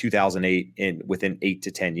of 2008 within 8 to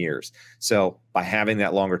 10 years. So by having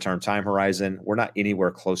that longer term time horizon, we're not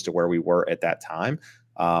anywhere close to where we were at that time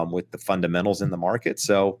with the fundamentals in the market.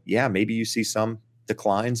 So yeah, maybe you see some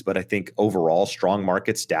declines, but I think overall strong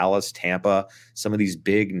markets, Dallas, Tampa, some of these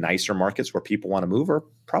big, nicer markets where people want to move are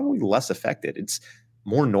probably less affected. It's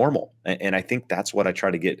more normal. And I think that's what I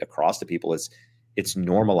try to get across to people is it's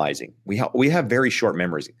normalizing. We have very short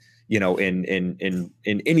memories. In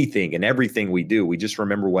anything and everything we do, we just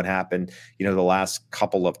remember what happened, the last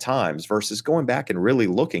couple of times versus going back and really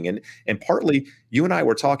looking. And partly you and I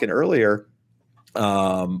were talking earlier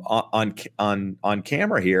on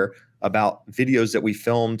camera here about videos that we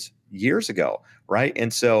filmed years ago, right?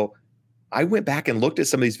 And so I went back and looked at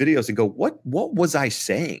some of these videos and go, what was I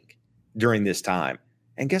saying during this time?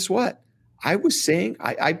 And guess what? I was saying,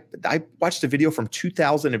 I watched a video from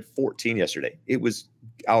 2014 yesterday. It was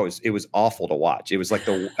awful to watch. It was like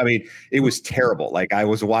it was terrible. Like I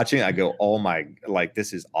was watching, I go, oh my, like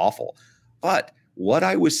this is awful. But what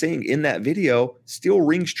I was saying in that video still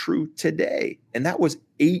rings true today. And that was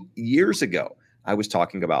 8 years ago. I was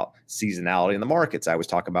talking about seasonality in the markets. I was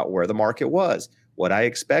talking about where the market was, what I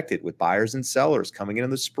expected with buyers and sellers coming in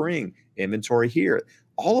the spring, inventory here,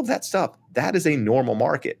 all of that stuff. That is a normal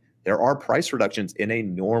market. There are price reductions in a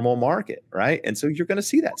normal market, right? And so you're going to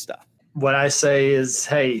see that stuff. What I say is,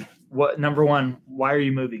 hey, number one, why are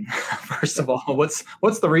you moving? First of all, what's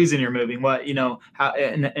the reason you're moving? How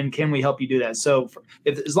and can we help you do that? So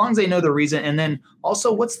as long as they know the reason, and then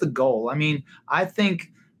also what's the goal? I mean, I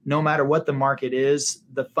think no matter what the market is,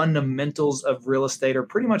 the fundamentals of real estate are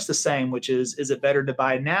pretty much the same, which is it better to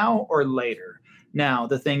buy now or later? Now,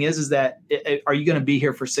 the thing is that are you going to be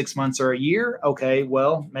here for 6 months or a year? Okay,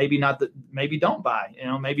 well, maybe not. Maybe don't buy.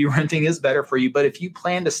 Maybe renting is better for you. But if you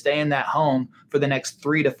plan to stay in that home for the next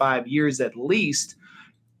 3 to 5 years at least,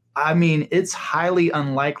 I mean, it's highly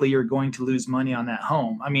unlikely you're going to lose money on that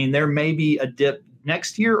home. I mean, there may be a dip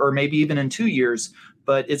next year or maybe even in 2 years,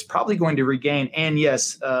 but it's probably going to regain. And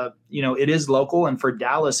yes, it is local. And for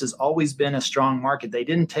Dallas has always been a strong market. They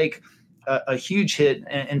didn't take a huge hit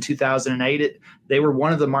in 2008. They were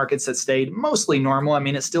one of the markets that stayed mostly normal. I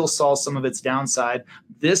mean, it still saw some of its downside.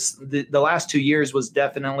 The last 2 years was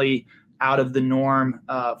definitely out of the norm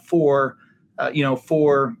for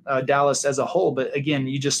Dallas as a whole. But again,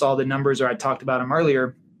 you just saw the numbers, or I talked about them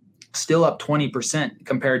earlier, still up 20%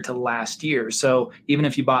 compared to last year. So even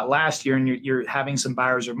if you bought last year and you're having some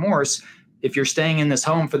buyer's remorse, if you're staying in this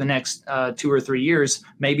home for the next 2 or 3 years,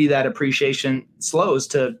 maybe that appreciation slows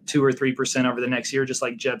to 2 or 3% over the next year, just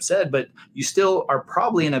like Jeb said, but you still are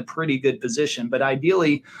probably in a pretty good position. But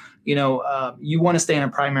ideally, you want to stay in a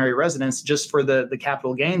primary residence just for the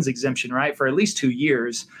capital gains exemption, right? For at least 2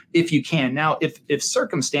 years, if you can. Now, if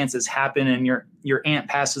circumstances happen and your aunt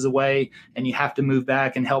passes away and you have to move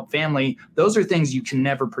back and help family, those are things you can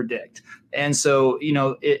never predict. And so,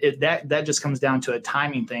 that just comes down to a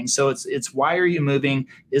timing thing. So it's why are you moving?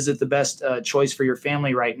 Is it the best choice for your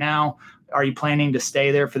family right now? Are you planning to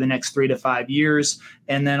stay there for the next 3 to 5 years?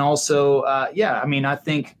 And then also, I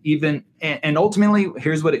think even, and ultimately,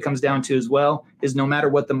 here's what it comes down to as well, is no matter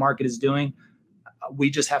what the market is doing, we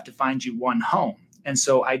just have to find you one home. And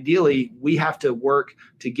so ideally, we have to work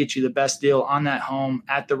to get you the best deal on that home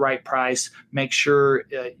at the right price. Make sure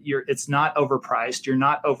it's not overpriced, you're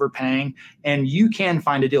not overpaying, and you can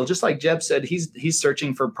find a deal. Just like Jeb said, he's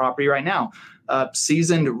searching for property right now.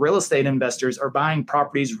 Seasoned real estate investors are buying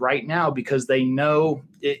properties right now because they know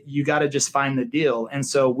you got to just find the deal. And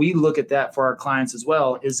so we look at that for our clients as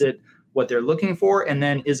well. Is it what they're looking for? And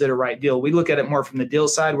then is it a right deal? We look at it more from the deal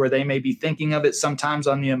side, where they may be thinking of it sometimes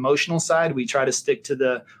on the emotional side. We try to stick to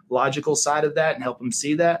the logical side of that and help them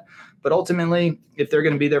see that. But ultimately, if they're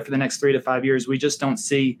going to be there for the next 3 to 5 years, we just don't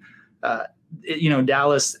see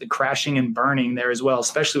Dallas crashing and burning there as well,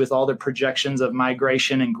 especially with all the projections of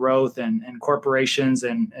migration and growth and corporations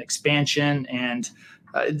and expansion. And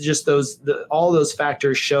just all those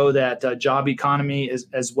factors show that job economy is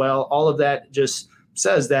as well. All of that just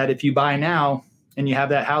says that if you buy now and you have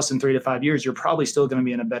that house in 3 to 5 years, you're probably still going to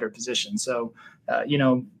be in a better position. So,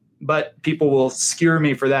 but people will skewer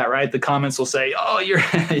me for that, right? The comments will say, "Oh, you're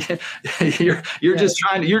just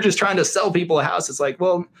trying to sell people a house." It's like,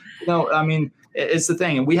 well, it's the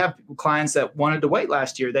thing. And we have clients that wanted to wait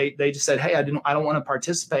last year. They just said, "Hey, I don't want to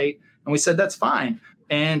participate," and we said, "That's fine."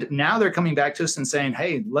 And now they're coming back to us and saying,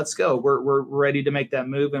 "Hey, let's go. We're ready to make that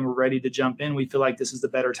move and we're ready to jump in. We feel like this is the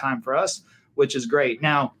better time for us," which is great.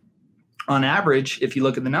 Now, on average, if you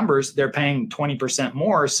look at the numbers, they're paying 20%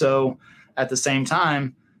 more. So at the same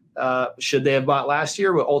time, should they have bought last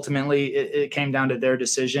year? Well, ultimately, it came down to their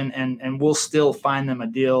decision, and we'll still find them a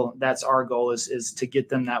deal. That's our goal, is to get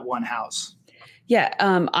them that one house. Yeah,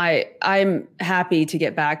 I'm happy to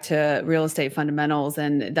get back to real estate fundamentals,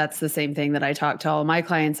 and that's the same thing that I talk to all my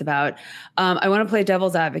clients about. I want to play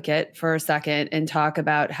devil's advocate for a second and talk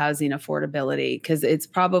about housing affordability, because it's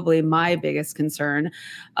probably my biggest concern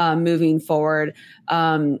moving forward.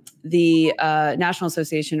 The National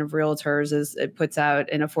Association of Realtors it puts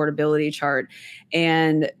out an affordability chart,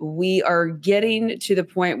 and we are getting to the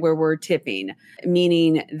point where we're tipping,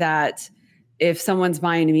 meaning that if someone's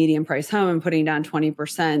buying a median price home and putting down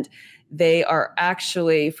 20%, they are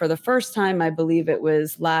actually, for the first time, I believe it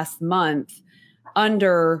was last month,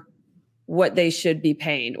 under what they should be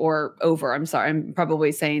paying, or over. I'm sorry, I'm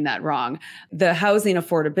probably saying that wrong. The housing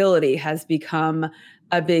affordability has become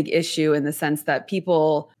a big issue in the sense that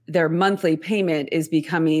people, their monthly payment is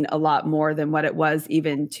becoming a lot more than what it was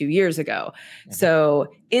even 2 years ago. Mm-hmm.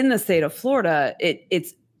 So in the state of Florida,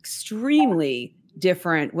 it's extremely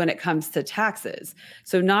different when it comes to taxes.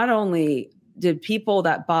 So not only did people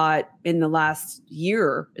that bought in the last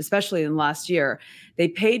year, especially in the last year, they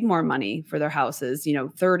paid more money for their houses,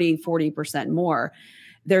 30, 40% more.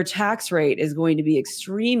 Their tax rate is going to be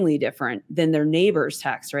extremely different than their neighbor's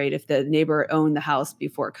tax rate if the neighbor owned the house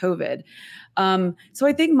before COVID. So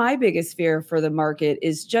I think my biggest fear for the market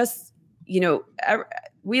is just,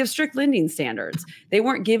 we have strict lending standards. They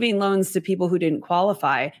weren't giving loans to people who didn't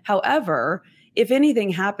qualify. However, if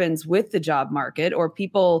anything happens with the job market or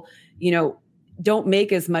people, don't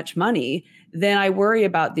make as much money, then I worry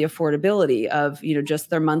about the affordability of,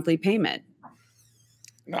 just their monthly payment.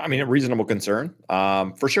 I mean, a reasonable concern,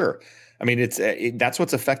 for sure. I mean, that's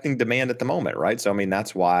what's affecting demand at the moment, right? So, I mean,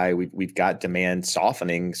 that's why we've got demand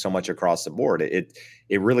softening so much across the board. It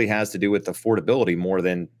really has to do with affordability more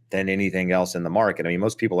than anything else in the market. I mean,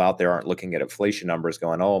 most people out there aren't looking at inflation numbers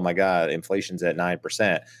going, "Oh my God, inflation's at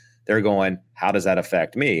 9%." They're going, "How does that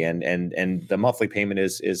affect me?" And the monthly payment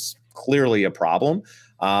is clearly a problem.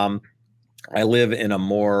 I live in a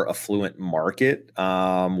more affluent market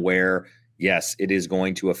where, yes, it is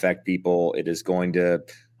going to affect people. It is going to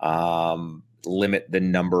limit the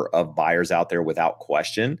number of buyers out there without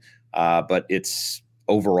question. But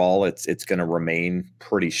overall, it's going to remain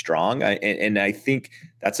pretty strong. And I think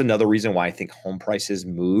that's another reason why I think home prices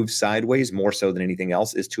move sideways more so than anything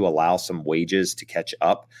else, is to allow some wages to catch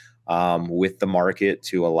up with the market,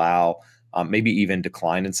 to allow maybe even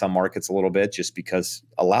decline in some markets a little bit, just because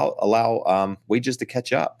allow wages to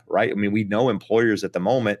catch up, right? I mean, we know employers at the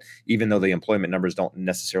moment, even though the employment numbers don't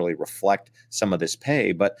necessarily reflect some of this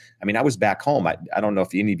pay. But I mean, I was back home. I don't know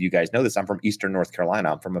if any of you guys know this. I'm from Eastern North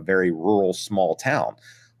Carolina. I'm from a very rural, small town.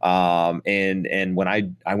 And when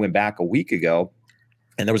I went back a week ago,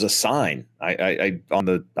 and there was a sign I don't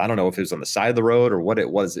know if it was on the side of the road or what it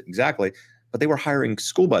was exactly, but they were hiring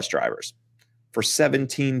school bus drivers for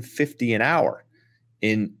 $17.50 an hour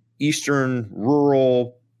in eastern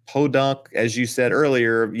rural podunk, as you said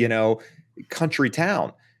earlier, country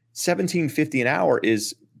town. $17.50 an hour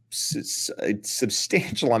is a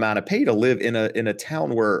substantial amount of pay to live in a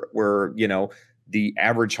town where the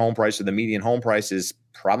average home price or the median home price is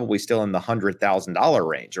probably still in the $100,000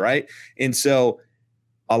 range, right? And so,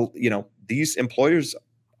 these employers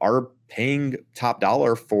are paying top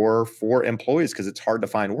dollar for employees because it's hard to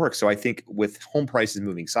find work. So I think with home prices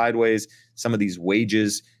moving sideways, some of these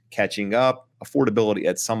wages catching up, affordability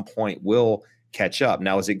at some point will catch up.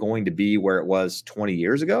 Now, is it going to be where it was 20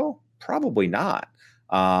 years ago? Probably not.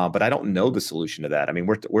 But I don't know the solution to that. I mean,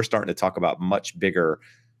 we're starting to talk about much bigger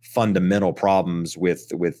fundamental problems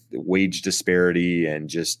with wage disparity and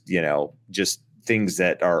just things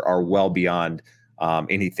that are well beyond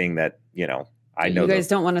anything that, I know. You guys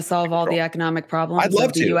don't want to solve all the economic problems I'd love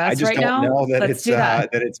of the to. U.S. I just right don't now? know that Let's do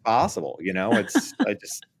that. That it's possible. It's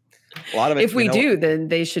a lot of it. If we do, then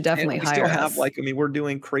they should definitely hire us. We're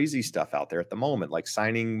doing crazy stuff out there at the moment, like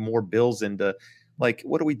signing more bills into,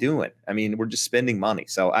 what are we doing? I mean, we're just spending money.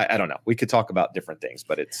 So I don't know. We could talk about different things,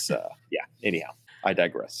 but it's anyhow, I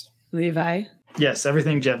digress. Levi? Yes,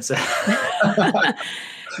 everything Jeb said.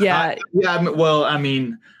 Yeah. Well, I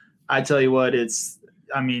mean, I tell you what,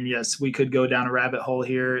 yes, we could go down a rabbit hole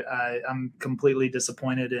here. I'm completely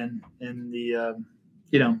disappointed in the,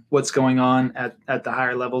 what's going on at the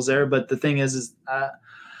higher levels there. But the thing is it's, I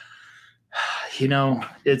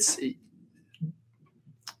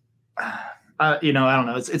don't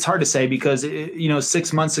know. It's hard to say because,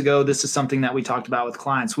 6 months ago, this is something that we talked about with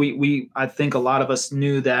clients. I think a lot of us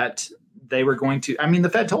knew that they were going to, the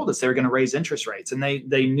Fed told us they were going to raise interest rates, and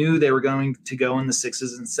they knew they were going to go in the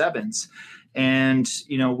 6s and 7s. And,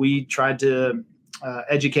 we tried to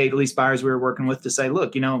educate at least buyers we were working with to say,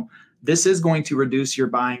 look, this is going to reduce your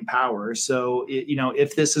buying power. So,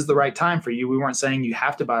 if this is the right time for you, we weren't saying you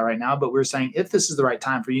have to buy right now, but we were saying if this is the right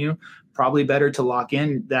time for you, probably better to lock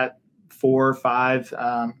in that 4 or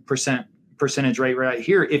 5% percentage rate right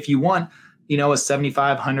here. If you want, a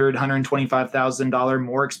 $7,500, $125,000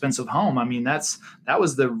 more expensive home. That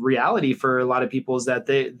was the reality for a lot of people, is that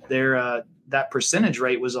that percentage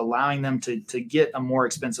rate was allowing them to get a more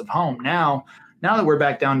expensive home. Now that we're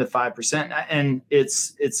back down to 5%, and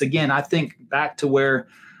it's again, I think back to where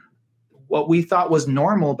what we thought was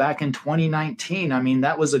normal back in 2019.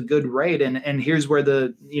 That was a good rate. And here's where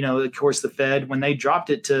of course, the Fed, when they dropped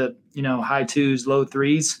it to, high 2s, low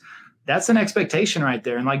 3s, that's an expectation right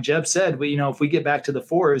there. And like Jeb said, if we get back to the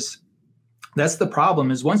 4s, that's the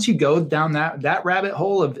problem, is once you go down that rabbit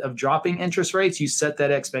hole of dropping interest rates, you set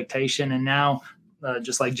that expectation. And now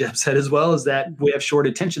just like Jeff said as well, is that we have short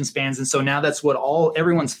attention spans. And so now that's what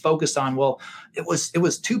everyone's focused on. Well, it was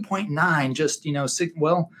 2.9, just,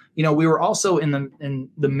 we were also in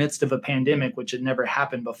the midst of a pandemic, which had never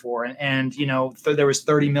happened before. And there was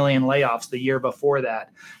 30 million layoffs the year before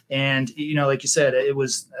that. And, like you said, it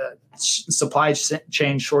was supply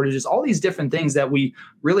chain shortages, all these different things that we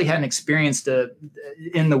really hadn't experienced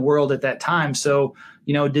in the world at that time. So,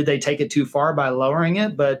 did they take it too far by lowering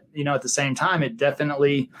it? But, at the same time, it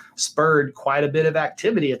definitely spurred quite a bit of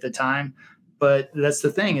activity at the time. But that's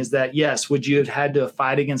the thing, is that, yes, would you have had to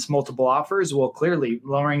fight against multiple offers? Well, clearly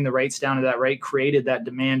lowering the rates down to that rate created that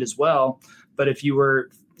demand as well. But if you were,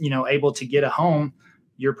 able to get a home,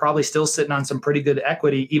 you're probably still sitting on some pretty good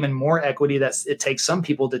equity, even more equity that it takes some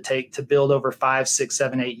people to build over 5, 6,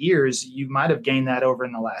 7, 8 years. You might have gained that over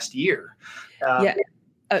in the last year.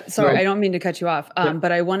 Sorry, I don't mean to cut you off,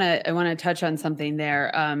 but I want to touch on something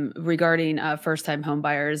there regarding first-time home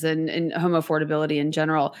buyers and home affordability in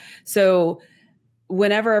general. So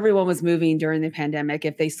whenever everyone was moving during the pandemic,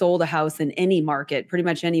 if they sold a house in any market, pretty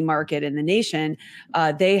much any market in the nation,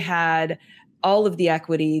 they had all of the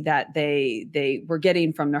equity that they were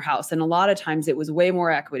getting from their house. And a lot of times it was way more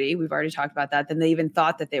equity, we've already talked about that, than they even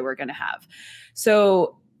thought that they were going to have.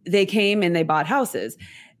 So they came and they bought houses.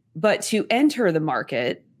 But to enter the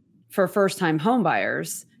market for first-time home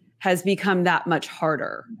buyers has become that much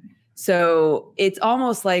harder. So it's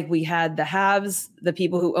almost like we had the haves, the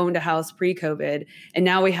people who owned a house pre-COVID, and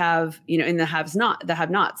now we have, in the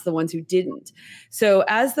have-nots, the ones who didn't. So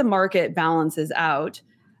as the market balances out,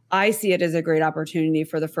 I see it as a great opportunity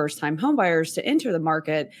for the first-time home buyers to enter the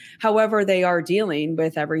market. However, they are dealing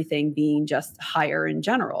with everything being just higher in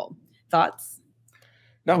general. Thoughts?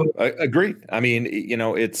 No, I agree. I mean,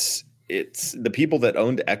 it's the people that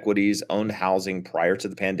owned equities, owned housing prior to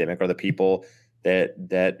the pandemic, are the people that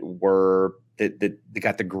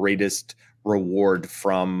got the greatest reward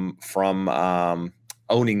from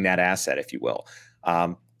owning that asset, if you will.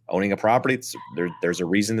 Owning a property, there's a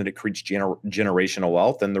reason that it creates generational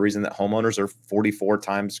wealth, and the reason that homeowners are 44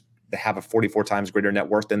 times greater net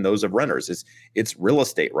worth than those of renters is it's real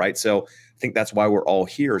estate, right? So I think that's why we're all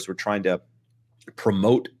here, is we're trying to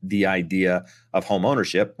promote the idea of home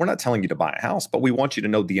ownership. We're not telling you to buy a house, but we want you to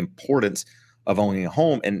know the importance of owning a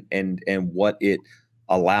home and what it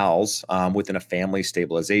allows within a family,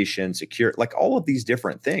 stabilization, secure, like all of these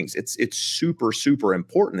different things. It's super, super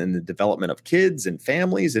important in the development of kids and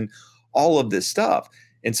families and all of this stuff.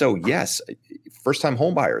 And so, yes, first-time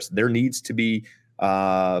home buyers, there needs to be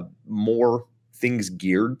more things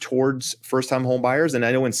geared towards first-time home buyers. And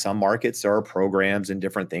I know in some markets there are programs and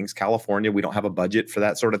different things. California, we don't have a budget for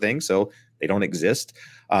that sort of thing, so they don't exist.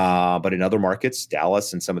 But in other markets,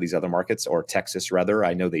 Dallas and some of these other markets, or Texas rather,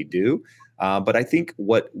 I know they do. But I think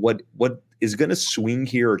what is going to swing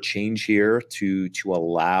here or change here to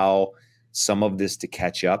allow some of this to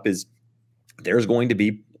catch up is there's going to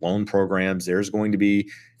be loan programs. There's going to be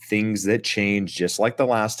things that change just like the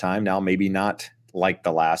last time. Now, maybe not like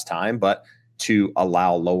the last time, but to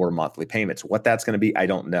allow lower monthly payments. What that's going to be, I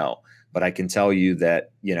don't know. But I can tell you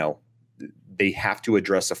that, they have to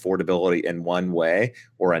address affordability in one way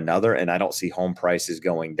or another. And I don't see home prices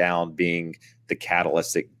going down being the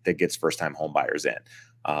catalyst that gets first-time home buyers in.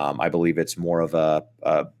 I believe it's more of a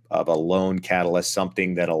loan catalyst,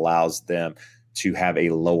 something that allows them to have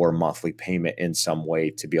a lower monthly payment in some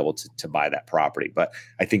way to be able to buy that property. But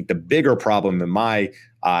I think the bigger problem in my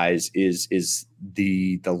eyes is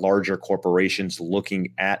the larger corporations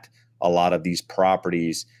looking at a lot of these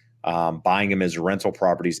properties, buying them as rental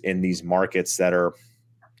properties in these markets that are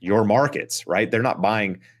your markets, right? They're not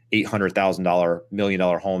buying $800,000, $1 million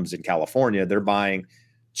homes in California. They're buying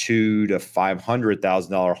 $200,000 to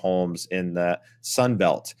 $500,000 homes in the Sun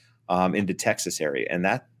Belt, into Texas area. And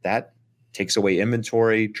that takes away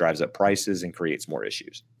inventory, drives up prices, and creates more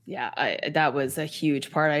issues. Yeah, that was a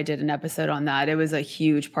huge part. I did an episode on that. It was a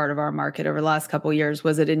huge part of our market over the last couple of years.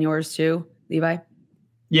 Was it in yours too, Levi?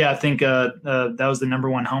 Yeah, I think that was the number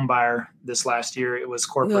one home buyer this last year. It was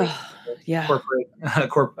corporations.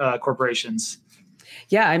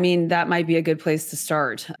 Yeah, I mean, that might be a good place to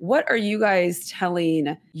start. What are you guys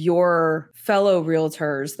telling your fellow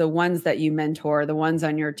realtors, the ones that you mentor, the ones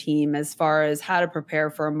on your team, as far as how to prepare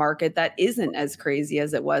for a market that isn't as crazy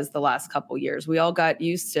as it was the last couple of years? We all got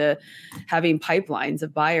used to having pipelines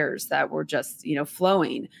of buyers that were just,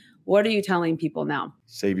 flowing. What are you telling people now?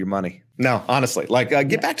 Save your money. No, honestly,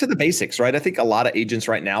 get back to the basics, right? I think a lot of agents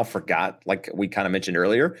right now forgot, like we kind of mentioned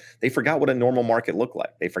earlier, they forgot what a normal market looked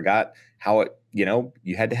like. They forgot how it,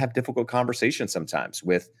 you had to have difficult conversations sometimes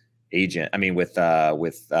with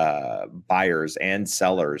buyers and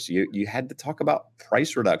sellers. You had to talk about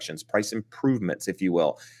price reductions, price improvements, if you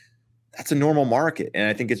will. That's a normal market. And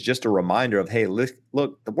I think it's just a reminder of, hey,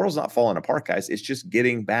 look, the world's not falling apart, guys. It's just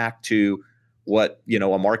getting back to what, a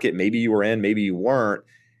market maybe you were in, maybe you weren't,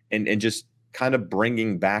 and just kind of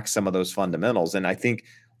bringing back some of those fundamentals. And I think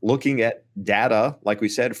looking at data, like we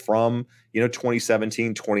said, from,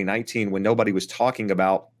 2017, 2019, when nobody was talking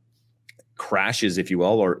about crashes, if you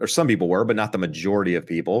will, or some people were, but not the majority of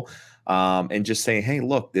people, and just saying, hey,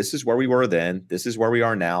 look, this is where we were then. This is where we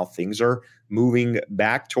are now. Things are moving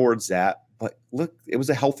back towards that. But look, it was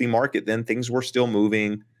a healthy market then. Things were still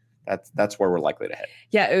moving. That's where we're likely to head.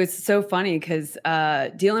 Yeah, it was so funny because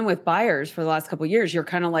dealing with buyers for the last couple of years, you're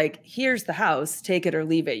kind of like, here's the house, take it or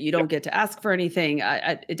leave it. You don't get to ask for anything.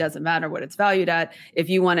 It doesn't matter what it's valued at. If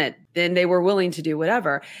you want it, then they were willing to do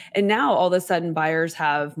whatever. And now all of a sudden buyers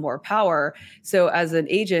have more power. So as an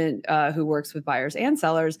agent who works with buyers and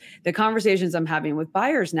sellers, the conversations I'm having with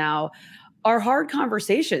buyers now are hard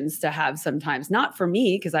conversations to have sometimes, not for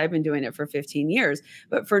me, because I've been doing it for 15 years,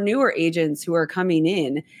 but for newer agents who are coming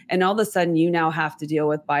in, and all of a sudden you now have to deal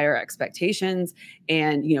with buyer expectations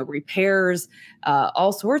and, repairs,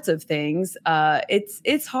 all sorts of things.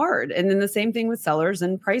 It's hard. And then the same thing with sellers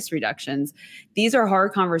and price reductions. These are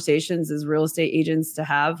hard conversations as real estate agents to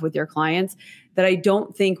have with your clients that I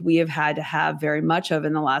don't think we have had to have very much of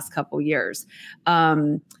in the last couple of years.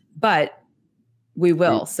 But we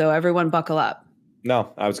will. So everyone buckle up.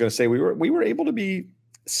 No, I was going to say we were able to be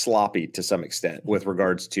sloppy to some extent with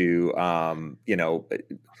regards to,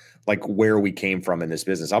 like where we came from in this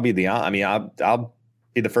business. I'll be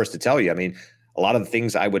the first to tell you. I mean, a lot of the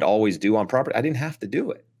things I would always do on property, I didn't have to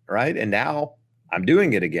do it. Right. And now I'm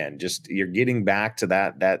doing it again. Just you're getting back to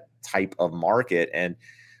that type of market. And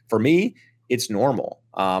for me, it's normal.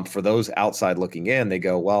 For those outside looking in, they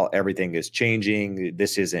go, well, everything is changing.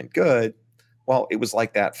 This isn't good. Well, it was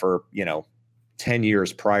like that for, 10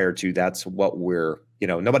 years prior to. That's what we're,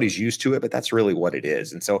 nobody's used to it, but that's really what it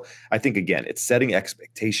is. And so I think, again, it's setting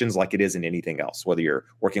expectations like it is in anything else, whether you're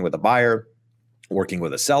working with a buyer, working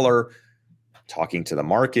with a seller, talking to the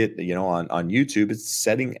market, on YouTube, it's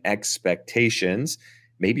setting expectations.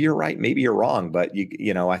 Maybe you're right, maybe you're wrong, but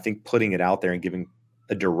I think putting it out there and giving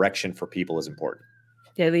a direction for people is important.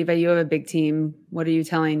 Yeah, Levi, you have a big team. What are you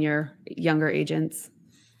telling your younger agents?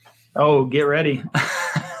 Oh, get ready.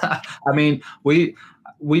 I mean, we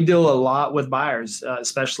deal a lot with buyers,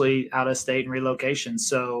 especially out of state and relocation.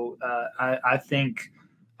 So I think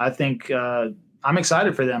I'm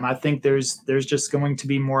excited for them. I think there's just going to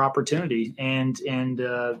be more opportunity, and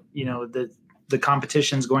the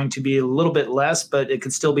competition is going to be a little bit less, but it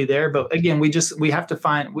could still be there. But again, we have to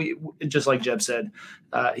find, just like Jeb said,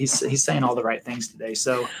 he's saying all the right things today.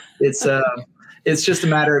 So it's just a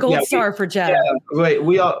matter of gold star for Jeb. Yeah,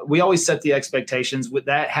 we always set the expectations. With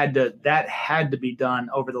that had to be done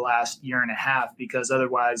over the last year and a half, because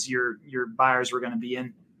otherwise your buyers were going to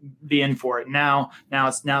be in for it. Now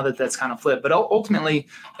that's kind of flipped. But ultimately,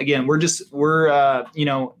 again,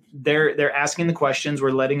 they're asking the questions.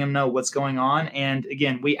 We're letting them know what's going on. And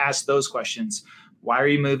again, we ask those questions. Why are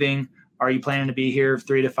you moving? Are you planning to be here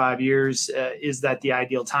 3 to 5 years? Is that the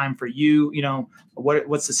ideal time for you?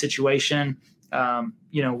 What's the situation?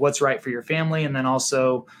 What's right for your family? And then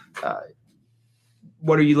also,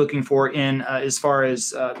 what are you looking for in as far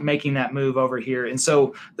as making that move over here? And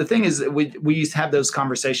so the thing is that we used to have those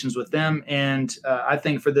conversations with them. And I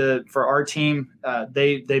think for our team,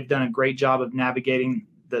 they've done a great job of navigating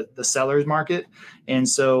the seller's market. And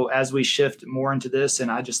so as we shift more into this, and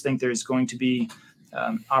I just think there's going to be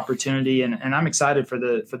opportunity, and I'm excited for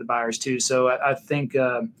the buyers too. So I think,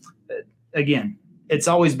 again, it's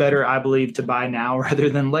always better, I believe, to buy now rather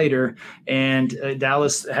than later. And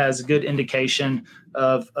Dallas has a good indication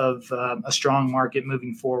of a strong market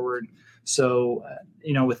moving forward. So,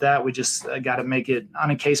 with that, we just got to make it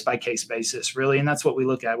on a case-by-case basis, really. And that's what we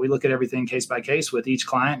look at. We look at everything case by case with each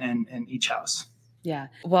client and each house. Yeah.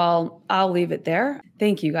 Well, I'll leave it there.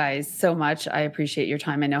 Thank you guys so much. I appreciate your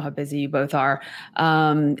time. I know how busy you both are.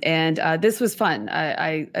 And this was fun.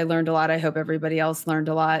 I learned a lot. I hope everybody else learned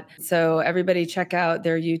a lot. So everybody check out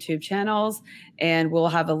their YouTube channels, and we'll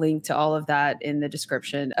have a link to all of that in the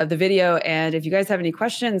description of the video. And if you guys have any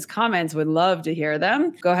questions, comments, would love to hear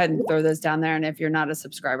them. Go ahead and throw those down there. And if you're not a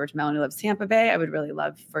subscriber to Melanie Loves Tampa Bay, I would really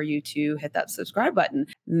love for you to hit that subscribe button.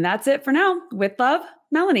 And that's it for now. With love,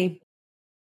 Melanie.